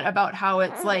them yet about how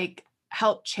it's like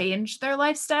helped change their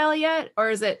lifestyle yet? Or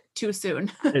is it too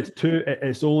soon?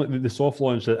 It's only the soft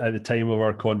launch at the time of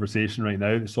our conversation right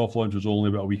now. The soft launch was only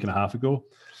about a week and a half ago.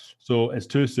 So it's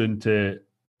too soon to,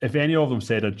 if any of them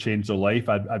said I'd changed their life,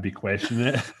 I'd be questioning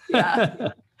it. Yeah.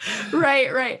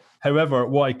 Right. However,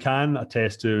 what I can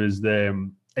attest to is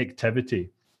the activity.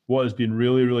 What has been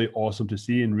really, really awesome to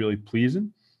see and really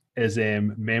pleasing is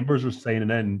members are signing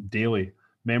in daily.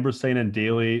 Members sign in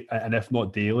daily, and if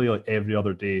not daily, like every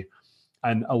other day.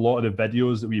 And a lot of the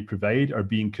videos that we provide are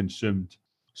being consumed.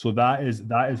 So that is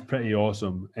pretty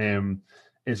awesome.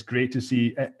 It's great to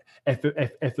see.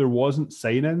 If there wasn't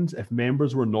sign-ins, if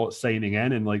members were not signing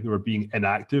in and like they were being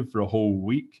inactive for a whole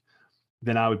week,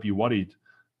 then I would be worried.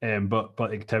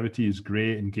 But activity is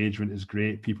great, engagement is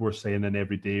great. People are signing in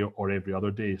every day or every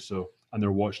other day. So, and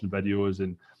they're watching videos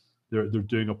and they're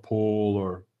doing a poll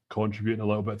or contributing a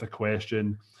little bit to the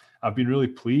question. I've been really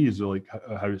pleased with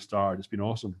like how it started. It's been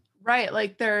awesome. Right.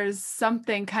 Like there's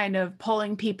something kind of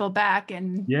pulling people back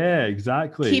and yeah,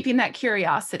 exactly, keeping that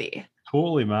curiosity.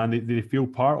 Totally, man. They feel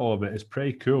part of it. It's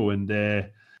pretty cool. And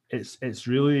it's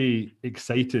really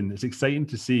exciting. It's exciting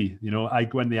to see. You know, I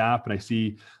go in the app and I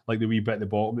see like the wee bit at the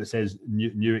bottom that says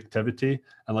new activity,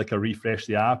 and like I refresh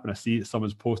the app and I see that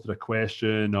someone's posted a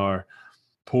question or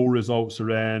poll results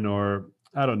are in, or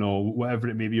I don't know, whatever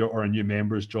it may be, or a new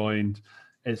member's joined.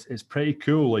 It's pretty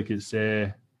cool. Like it's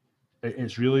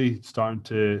really starting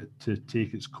to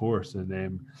take its course,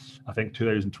 and I think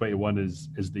 2021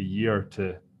 is the year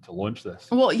to launch this.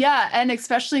 Well, yeah. And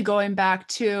especially going back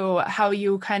to how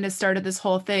you kind of started this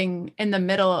whole thing in the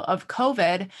middle of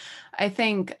COVID, I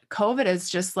think COVID is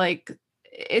just like,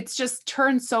 it's just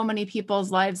turned so many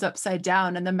people's lives upside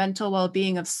down, and the mental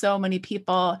well-being of so many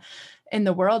people in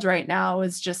the world right now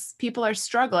is just, people are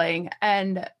struggling,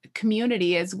 and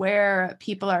community is where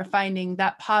people are finding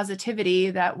that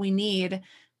positivity that we need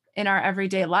in our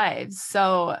everyday lives.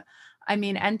 So, I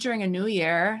mean, entering a new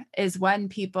year is when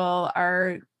people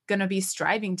are going to be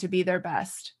striving to be their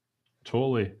best.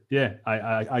 Totally. Yeah,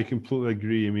 I completely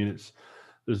agree. I mean,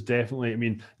 there's definitely, I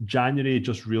mean, January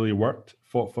just really worked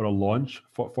for a launch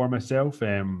for myself.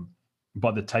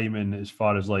 But the timing as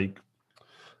far as like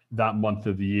that month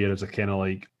of the year is a kind of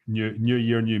like new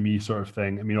year, new me sort of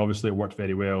thing. I mean, obviously it worked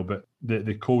very well, but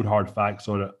the cold hard facts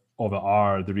of it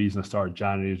are the reason I started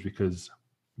January is because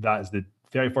that is the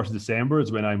 31st of December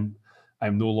is when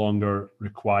I'm no longer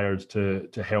required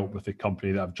to help with the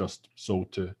company that I've just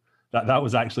sold to. That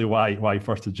was actually why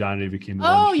 1st of January became the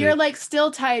launch date. You're like still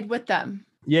tied with them.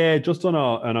 Yeah, just on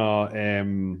a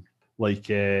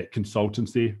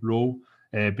consultancy role.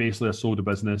 Basically, I sold a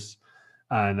business,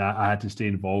 and I had to stay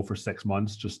involved for 6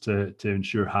 months just to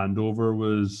ensure handover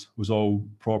was all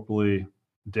properly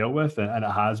dealt with, and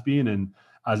it has been. And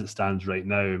as it stands right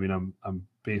now, I mean, I'm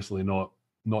basically not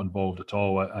involved at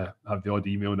all. I have the odd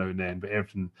email now and then, but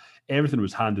everything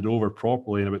was handed over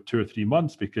properly in about 2 or 3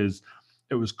 months because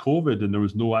it was COVID and there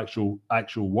was no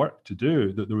actual work to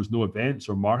do. That there was no events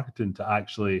or marketing to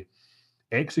actually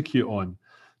execute on.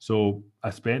 So I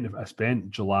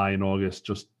spent July and August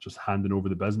just handing over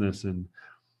the business, and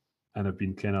I've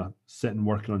been kind of sitting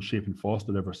working on Shape and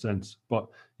Foster ever since. But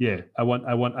yeah, I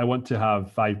want to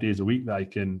have 5 days a week that I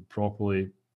can properly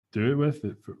do it with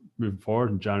moving forward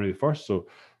in January the 1st. So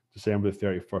December the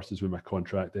 31st is when my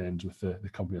contract ends with the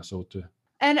company I sold to.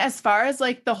 And as far as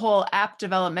like the whole app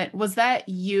development, was that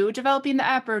you developing the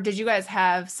app, or did you guys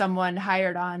have someone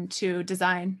hired on to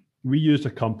design? We used a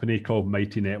company called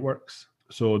Mighty Networks.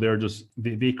 So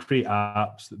they create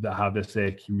apps that have this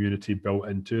community built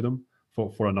into them.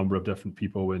 for a number of different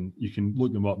people. And you can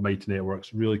look them up, Mighty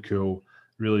Networks, really cool,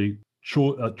 really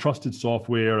trusted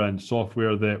software and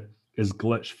software that is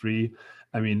glitch free.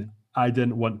 I mean, I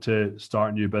didn't want to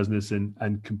start a new business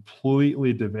and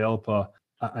completely develop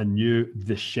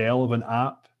the shell of an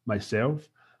app myself,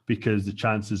 because the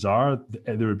chances are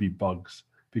there would be bugs,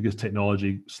 because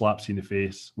technology slaps you in the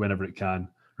face whenever it can,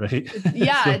 right?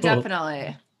 Yeah,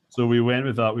 definitely. So we went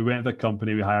with that. We went with a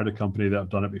company. We hired a company that have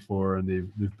done it before, and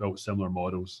they've built similar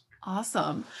models.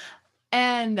 Awesome.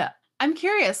 And I'm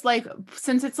curious, like,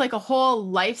 since it's like a whole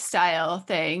lifestyle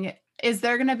thing, is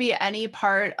there going to be any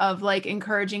part of like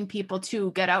encouraging people to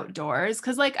get outdoors?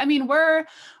 Because like, I mean, we're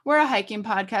a hiking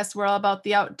podcast. We're all about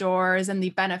the outdoors and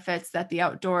the benefits that the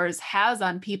outdoors has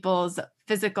on people's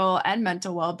physical and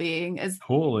mental well-being. Is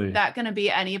that going to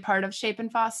be any part of Shape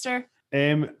and Foster?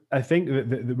 I think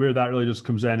that where that really just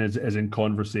comes in is in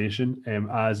conversation,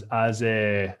 as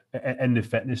in the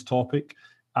fitness topic,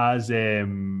 as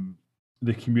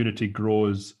the community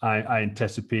grows. I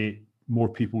anticipate more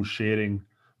people sharing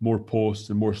more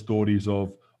posts and more stories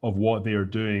of what they are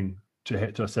doing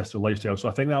to assist their lifestyle. So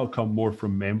I think that'll come more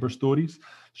from member stories.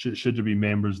 Should there be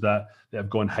members that have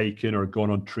gone hiking or gone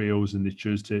on trails and they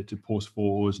choose to post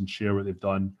photos and share what they've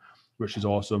done, which is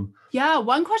awesome. Yeah.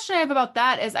 One question I have about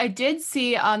that is I did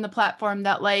see on the platform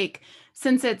that like,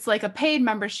 since it's like a paid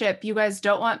membership, you guys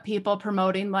don't want people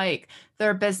promoting like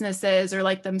their businesses or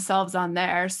like themselves on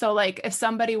there. So like if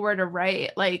somebody were to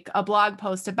write like a blog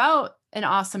post about an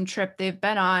awesome trip they've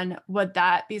been on, would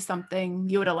that be something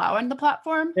you would allow on the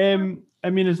platform? I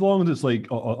mean, as long as it's like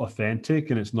authentic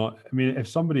and it's not, I mean, if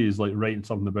somebody is like writing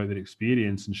something about their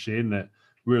experience and sharing it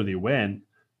where they went,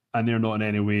 and they're not in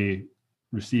any way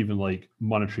receiving like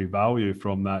monetary value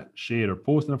from that share or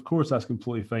post, and of course that's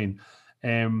completely fine.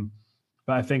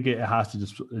 But I think it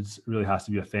really has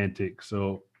to be authentic.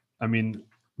 So, I mean,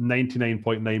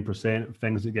 99.9% of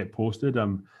things that get posted,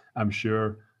 I'm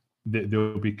sure that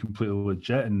they'll be completely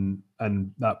legit, and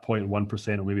that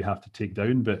 0.1% will maybe have to take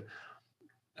down. But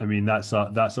I mean, that's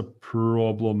a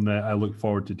problem that I look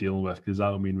forward to dealing with, because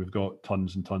that'll mean we've got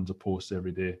tons and tons of posts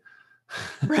every day.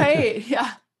 Right.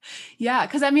 Yeah. Yeah.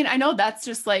 Cause I mean, I know that's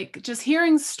just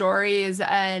hearing stories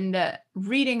and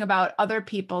reading about other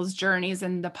people's journeys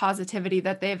and the positivity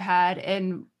that they've had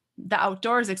in the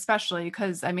outdoors, especially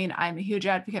because I mean, I'm a huge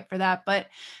advocate for that, but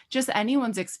just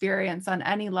anyone's experience on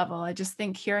any level. I just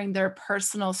think hearing their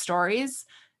personal stories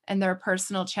and their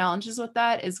personal challenges with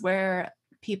that is where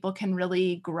people can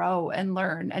really grow and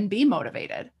learn and be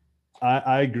motivated.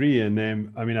 I agree. And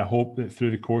I mean, I hope that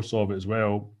through the course of it as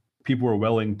well, people are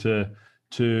willing to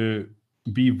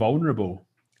be vulnerable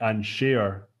and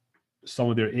share some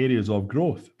of their areas of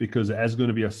growth, because it is going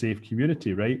to be a safe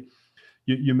community, right?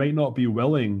 You might not be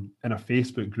willing in a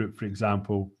Facebook group, for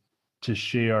example, to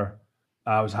share.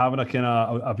 I've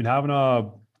been having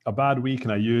a bad week,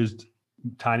 and I used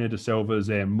Tanya De Silva's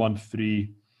month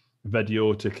 3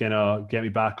 video to kind of get me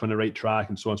back on the right track,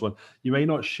 and so on and so on. You might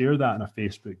not share that in a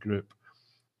Facebook group.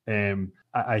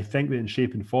 I think that in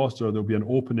Shape and Foster, there'll be an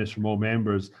openness from all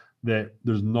members that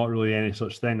there's not really any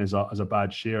such thing as a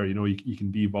bad share. You know, you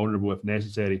can be vulnerable if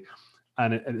necessary.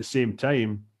 And at the same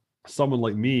time, someone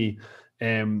like me,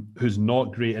 who's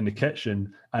not great in the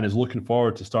kitchen and is looking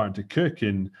forward to starting to cook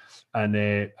and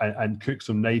cook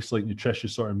some nice, like,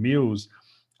 nutritious sort of meals,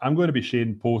 I'm going to be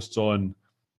sharing posts on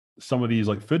some of these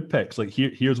like food pics. Like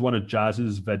here's one of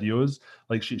Jazz's videos.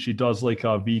 Like she does like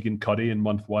a vegan curry in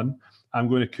month 1. I'm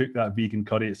going to cook that vegan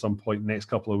curry at some point in the next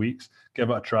couple of weeks, give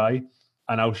it a try,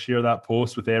 and I'll share that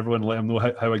post with everyone, let them know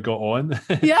how I got on.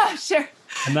 Yeah, sure.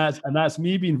 and that's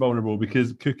me being vulnerable,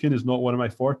 because cooking is not one of my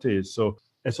fortes. So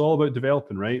it's all about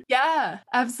developing, right? Yeah,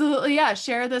 absolutely. Yeah.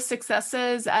 Share the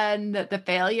successes and the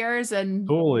failures, and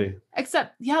totally.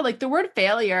 Except, yeah, like the word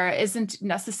failure isn't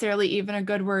necessarily even a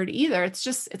good word either.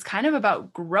 It's kind of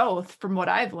about growth from what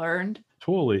I've learned.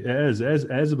 Totally. It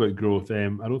is about growth.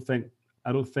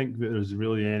 I don't think that there's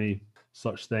really any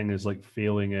such thing as like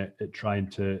failing at trying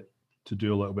to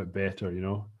do a little bit better, you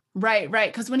know? Right.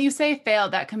 Because when you say fail,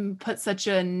 that can put such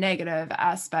a negative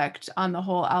aspect on the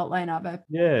whole outline of it.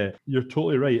 Yeah, you're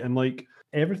totally right. And like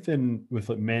everything with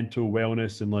like mental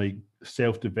wellness and like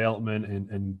self-development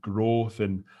and growth,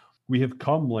 and we've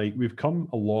come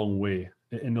a long way.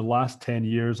 In the last 10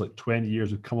 years, like 20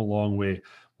 years, we've come a long way.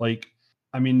 Like,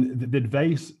 I mean, the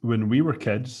advice when we were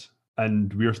kids,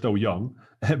 and we're still young,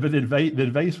 but the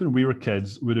advice when we were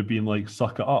kids would have been like,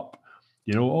 suck it up.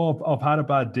 You know, oh, I've had a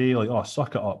bad day. Like, oh,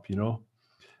 suck it up, you know?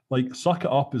 Like, suck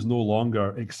it up is no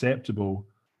longer acceptable,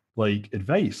 like,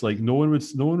 advice. Like, no one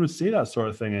would say that sort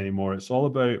of thing anymore. It's all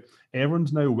about,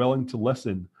 everyone's now willing to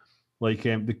listen Like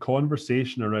the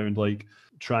conversation around like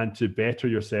trying to better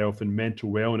yourself and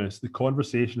mental wellness, the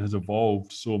conversation has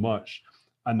evolved so much,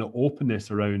 and the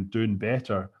openness around doing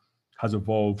better has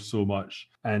evolved so much.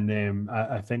 And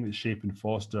I think that Shape and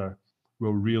Foster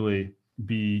will really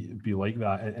be like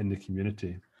that in the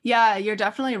community. Yeah, you're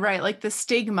definitely right. Like the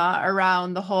stigma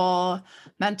around the whole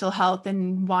mental health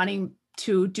and wanting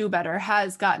to do better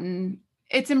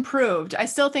it's improved. I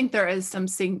still think there is some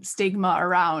stigma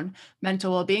around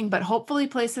mental well-being, but hopefully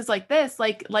places like this,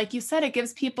 like you said, it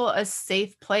gives people a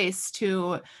safe place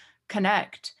to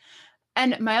connect.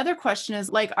 And my other question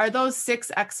is like, are those 6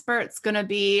 experts going to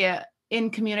be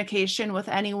in communication with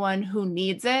anyone who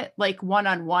needs it, like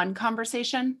one-on-one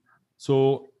conversation?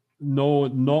 So no,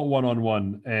 not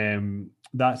one-on-one.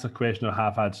 That's a question I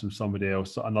have had from somebody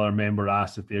else. Another member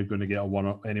asked if they're going to get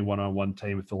any one-on-one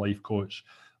time with the life coach.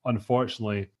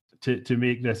 Unfortunately, to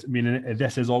make this, I mean,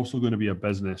 this is also going to be a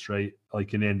business, right?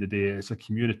 Like in the end of the day, it's a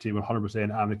community.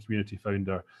 100%, I'm the community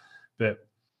founder. But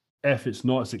if it's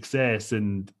not a success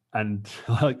and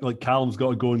like Callum's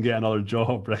got to go and get another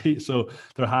job, right? So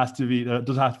there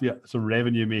does have to be some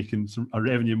revenue making, a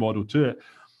revenue model to it.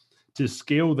 To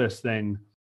scale this thing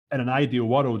in an ideal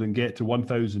world and get to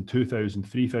 1,000, 2,000,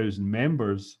 3,000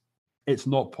 members, it's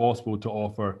not possible to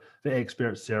offer the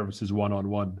expert services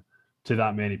one-on-one to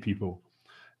that many people.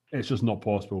 It's just not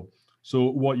possible. So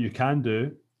what you can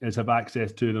do is have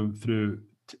access to them through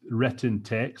written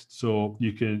text. So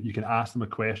you can ask them a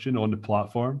question on the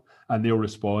platform and they'll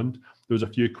respond. There's a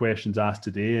few questions asked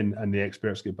today and the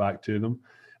experts get back to them.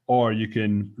 Or you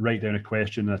can write down a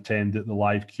question and attend the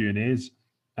live Q&As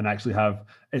and actually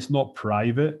it's not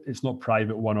private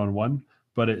one-on-one,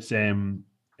 but it's an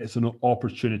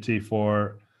opportunity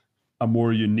for a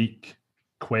more unique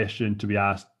question to be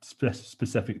asked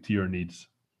specific to your needs.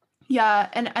 Yeah.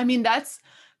 And I mean, that's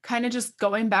kind of just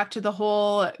going back to the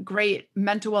whole great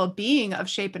mental well-being of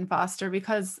Shape and Foster,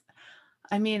 because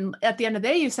I mean, at the end of the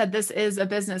day, you said this is a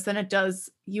business and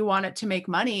you want it to make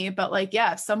money, but like,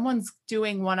 yeah, if someone's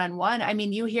doing one-on-one, I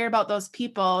mean, you hear about those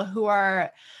people who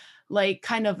are like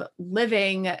kind of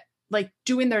living, like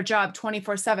doing their job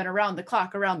 24/7 around the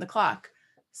clock.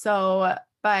 So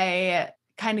by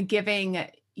kind of giving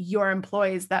your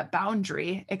employees that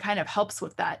boundary, it kind of helps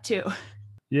with that too.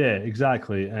 Yeah,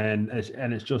 exactly. And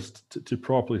it's just to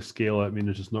properly scale it. I mean,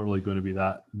 there's just not really going to be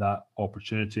that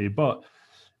opportunity. But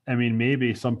I mean,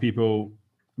 maybe some people,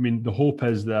 I mean, the hope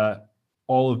is that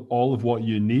all of what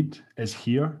you need is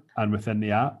here and within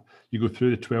the app. You go through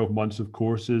the 12 months of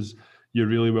courses, you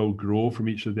really will grow from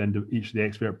each of the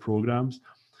expert programs.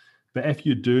 But if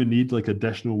you do need like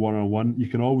additional one-on-one, you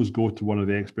can always go to one of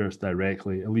the experts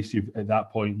directly. At least at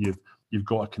that point you've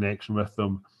got a connection with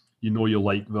them. You know you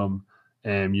like them.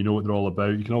 You know what they're all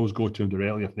about. You can always go to them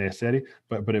directly if necessary,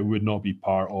 but it would not be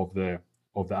part of the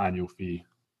annual fee.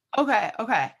 Okay.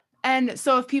 And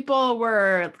so if people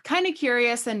were kind of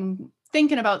curious and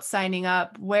thinking about signing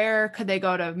up, where could they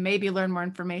go to maybe learn more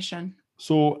information?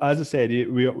 So as I said,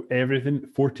 everything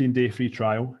 14-day free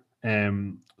trial.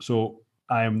 So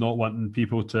I am not wanting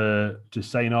people to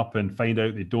sign up and find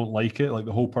out they don't like it. Like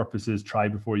the whole purpose is try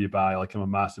before you buy. Like I'm a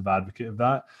massive advocate of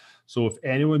that. So if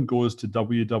anyone goes to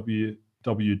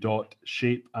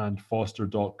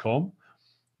www.shapeandfoster.com,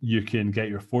 you can get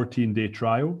your 14-day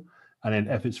trial. And then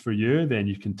if it's for you, then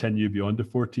you continue beyond the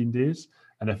 14 days.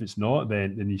 And if it's not,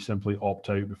 then you simply opt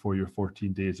out before your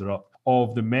 14 days are up.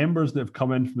 Of the members that have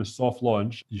come in from the soft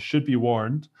launch, you should be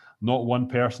warned, not one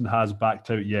person has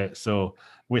backed out yet. So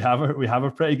we have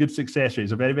a pretty good success rate.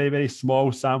 It's a very, very, very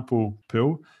small sample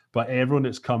pool, but everyone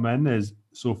that's come in is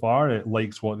so far, it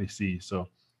likes what they see. So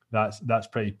that's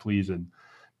pretty pleasing.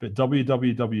 But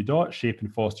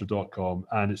www.shapeandfoster.com,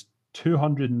 and it's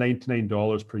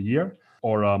 $299 per year,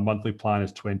 or a monthly plan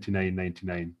is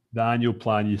 $29.99. The annual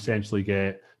plan, you essentially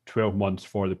get 12 months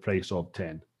for the price of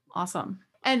 10. Awesome.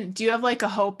 And do you have like a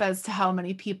hope as to how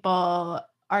many people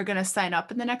are going to sign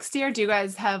up in the next year? Do you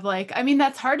guys have like, I mean,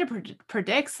 that's hard to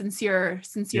predict since you're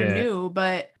new,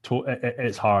 but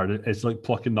it's hard. It's like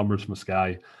plucking numbers from the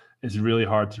sky. It's really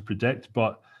hard to predict,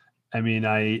 but I mean,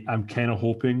 I'm kind of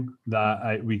hoping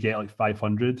that we get like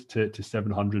 500 to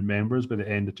 700 members by the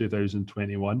end of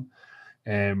 2021.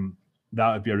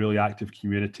 That would be a really active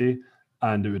community,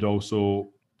 and it would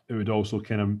also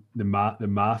kind of the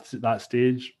maths at that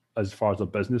stage, as far as a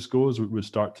business goes, would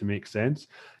start to make sense.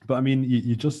 But I mean,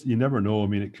 you never know. I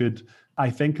mean, it could. I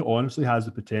think it honestly has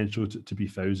the potential to be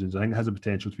thousands. I think it has the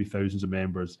potential to be thousands of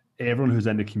members. Everyone who's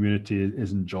in the community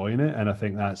is enjoying it, and I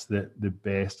think that's the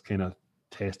best kind of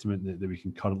testament that we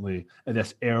can currently, at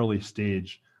this early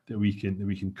stage, that we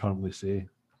can currently say.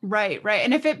 Right, right.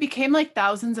 And if it became like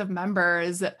thousands of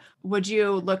members, would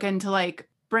you look into like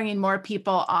bringing more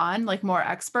people on, like more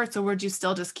experts, or would you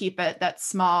still just keep it that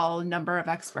small number of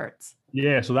experts?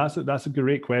 Yeah, so that's a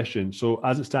great question. So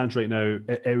as it stands right now,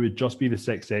 it would just be the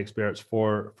 6 experts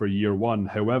for year one.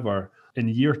 However, in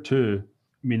year two,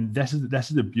 I mean, this is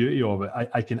the beauty of it.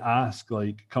 I can ask,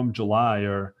 like, come July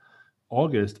or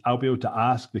August, I'll be able to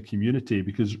ask the community,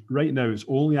 because right now it's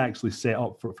only actually set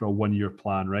up for a 1 year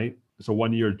plan, right? It's a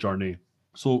 1 year journey.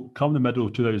 So come the middle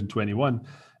of 2021,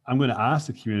 I'm going to ask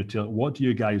the community, like, what do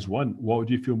you guys want? What would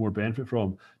you feel more benefit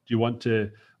from? Do you want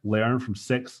to learn from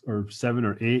 6 or 7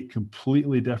 or 8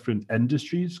 completely different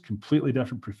industries, completely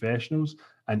different professionals,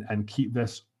 and keep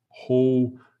this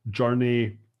whole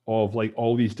journey of like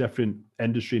all these different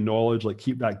industry knowledge, like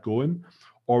keep that going?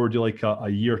 Or would you like a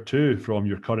year two from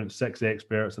your current 6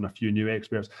 experts and a few new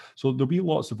experts? So there'll be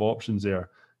lots of options there.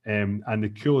 And the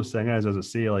coolest thing is, as I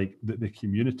say, like the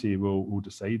community will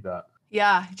decide that.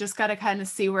 Yeah, you just got to kind of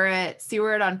see where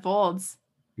it unfolds.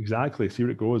 Exactly. See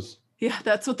where it goes. Yeah,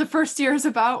 that's what the first year is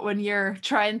about when you're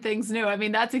trying things new. I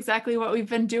mean, that's exactly what we've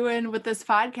been doing with this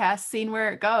podcast, seeing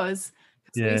where it goes.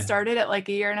 Yeah. We started it like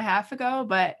a year and a half ago,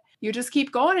 but you just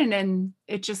keep going and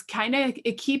it just kind of,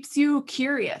 it keeps you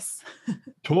curious.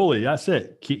 Totally. That's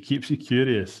it. Keeps you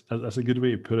curious. That's a good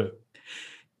way to put it.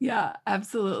 Yeah,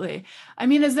 absolutely. I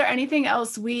mean, is there anything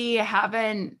else we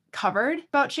haven't covered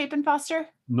about Shape and Foster?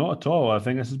 Not at all. I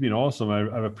think this has been awesome.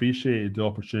 I've appreciated the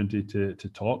opportunity to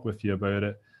talk with you about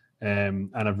it. And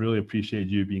I've really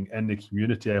appreciated you being in the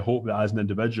community. I hope that as an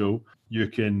individual, you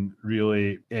can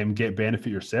really get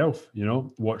benefit yourself,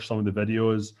 watch some of the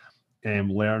videos,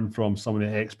 learn from some of the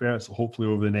experts, hopefully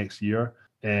over the next year.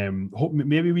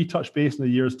 Maybe we touch base in a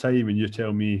year's time and you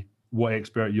tell me what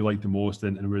expert you liked the most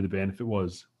and where the benefit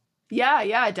was.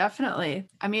 Yeah, definitely.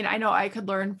 I mean, I know I could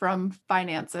learn from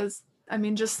finances. I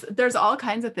mean, just there's all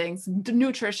kinds of things.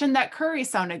 Nutrition, that curry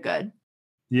sounded good.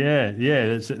 Yeah,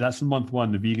 that's in month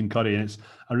 1, the vegan curry. And it's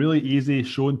a really easy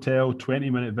show and tell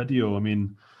 20-minute video. I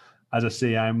mean, as I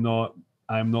say, I'm not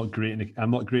great in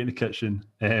the kitchen.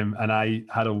 And I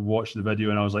had to watch the video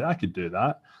and I was like, I could do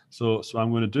that. So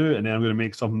I'm going to do it. And then I'm going to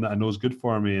make something that I know is good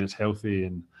for me and it's healthy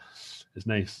and it's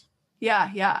nice.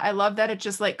 Yeah. I love that it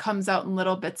just like comes out in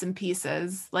little bits and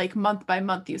pieces, like month by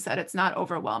month. You said it's not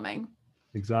overwhelming.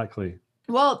 Exactly.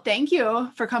 Well, thank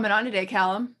you for coming on today,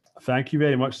 Callum. Thank you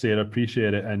very much, Sarah.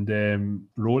 Appreciate it. And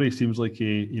Rory seems like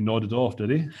he nodded off,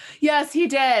 did he? Yes, he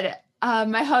did.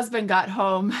 My husband got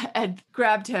home and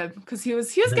grabbed him because he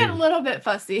was getting a little bit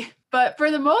fussy. But for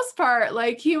the most part,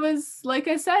 like he was, like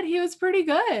I said, he was pretty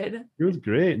good. He was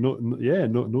great.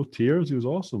 No tears. He was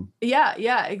awesome.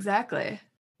 Yeah, exactly.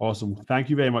 Awesome. Thank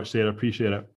you very much, Sarah.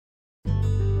 Appreciate it.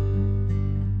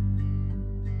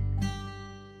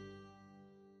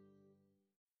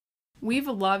 We've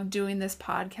loved doing this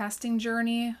podcasting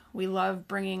journey. We love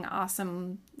bringing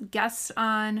awesome guests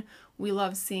on. We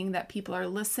love seeing that people are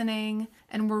listening.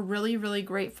 And we're really, really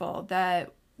grateful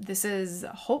that this is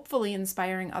hopefully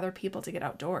inspiring other people to get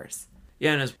outdoors.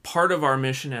 Yeah, and as part of our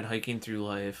mission at Hiking Through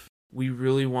Life, we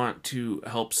really want to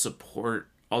help support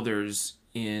others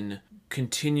in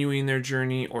continuing their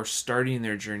journey or starting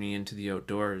their journey into the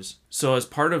outdoors. So as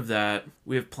part of that,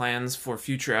 we have plans for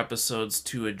future episodes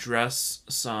to address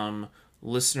some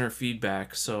listener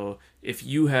feedback. So if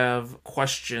you have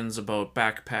questions about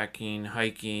backpacking,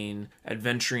 hiking,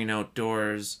 adventuring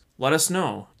outdoors, let us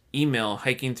know. Email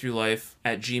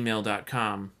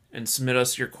hikingthroughlife@gmail.com and submit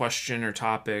us your question or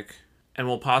topic, and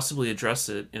we'll possibly address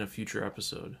it in a future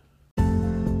episode.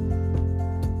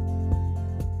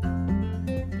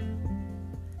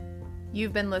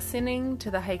 You've been listening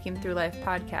to the Hiking Through Life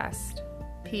podcast.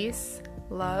 Peace,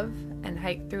 love, and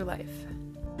hike through life.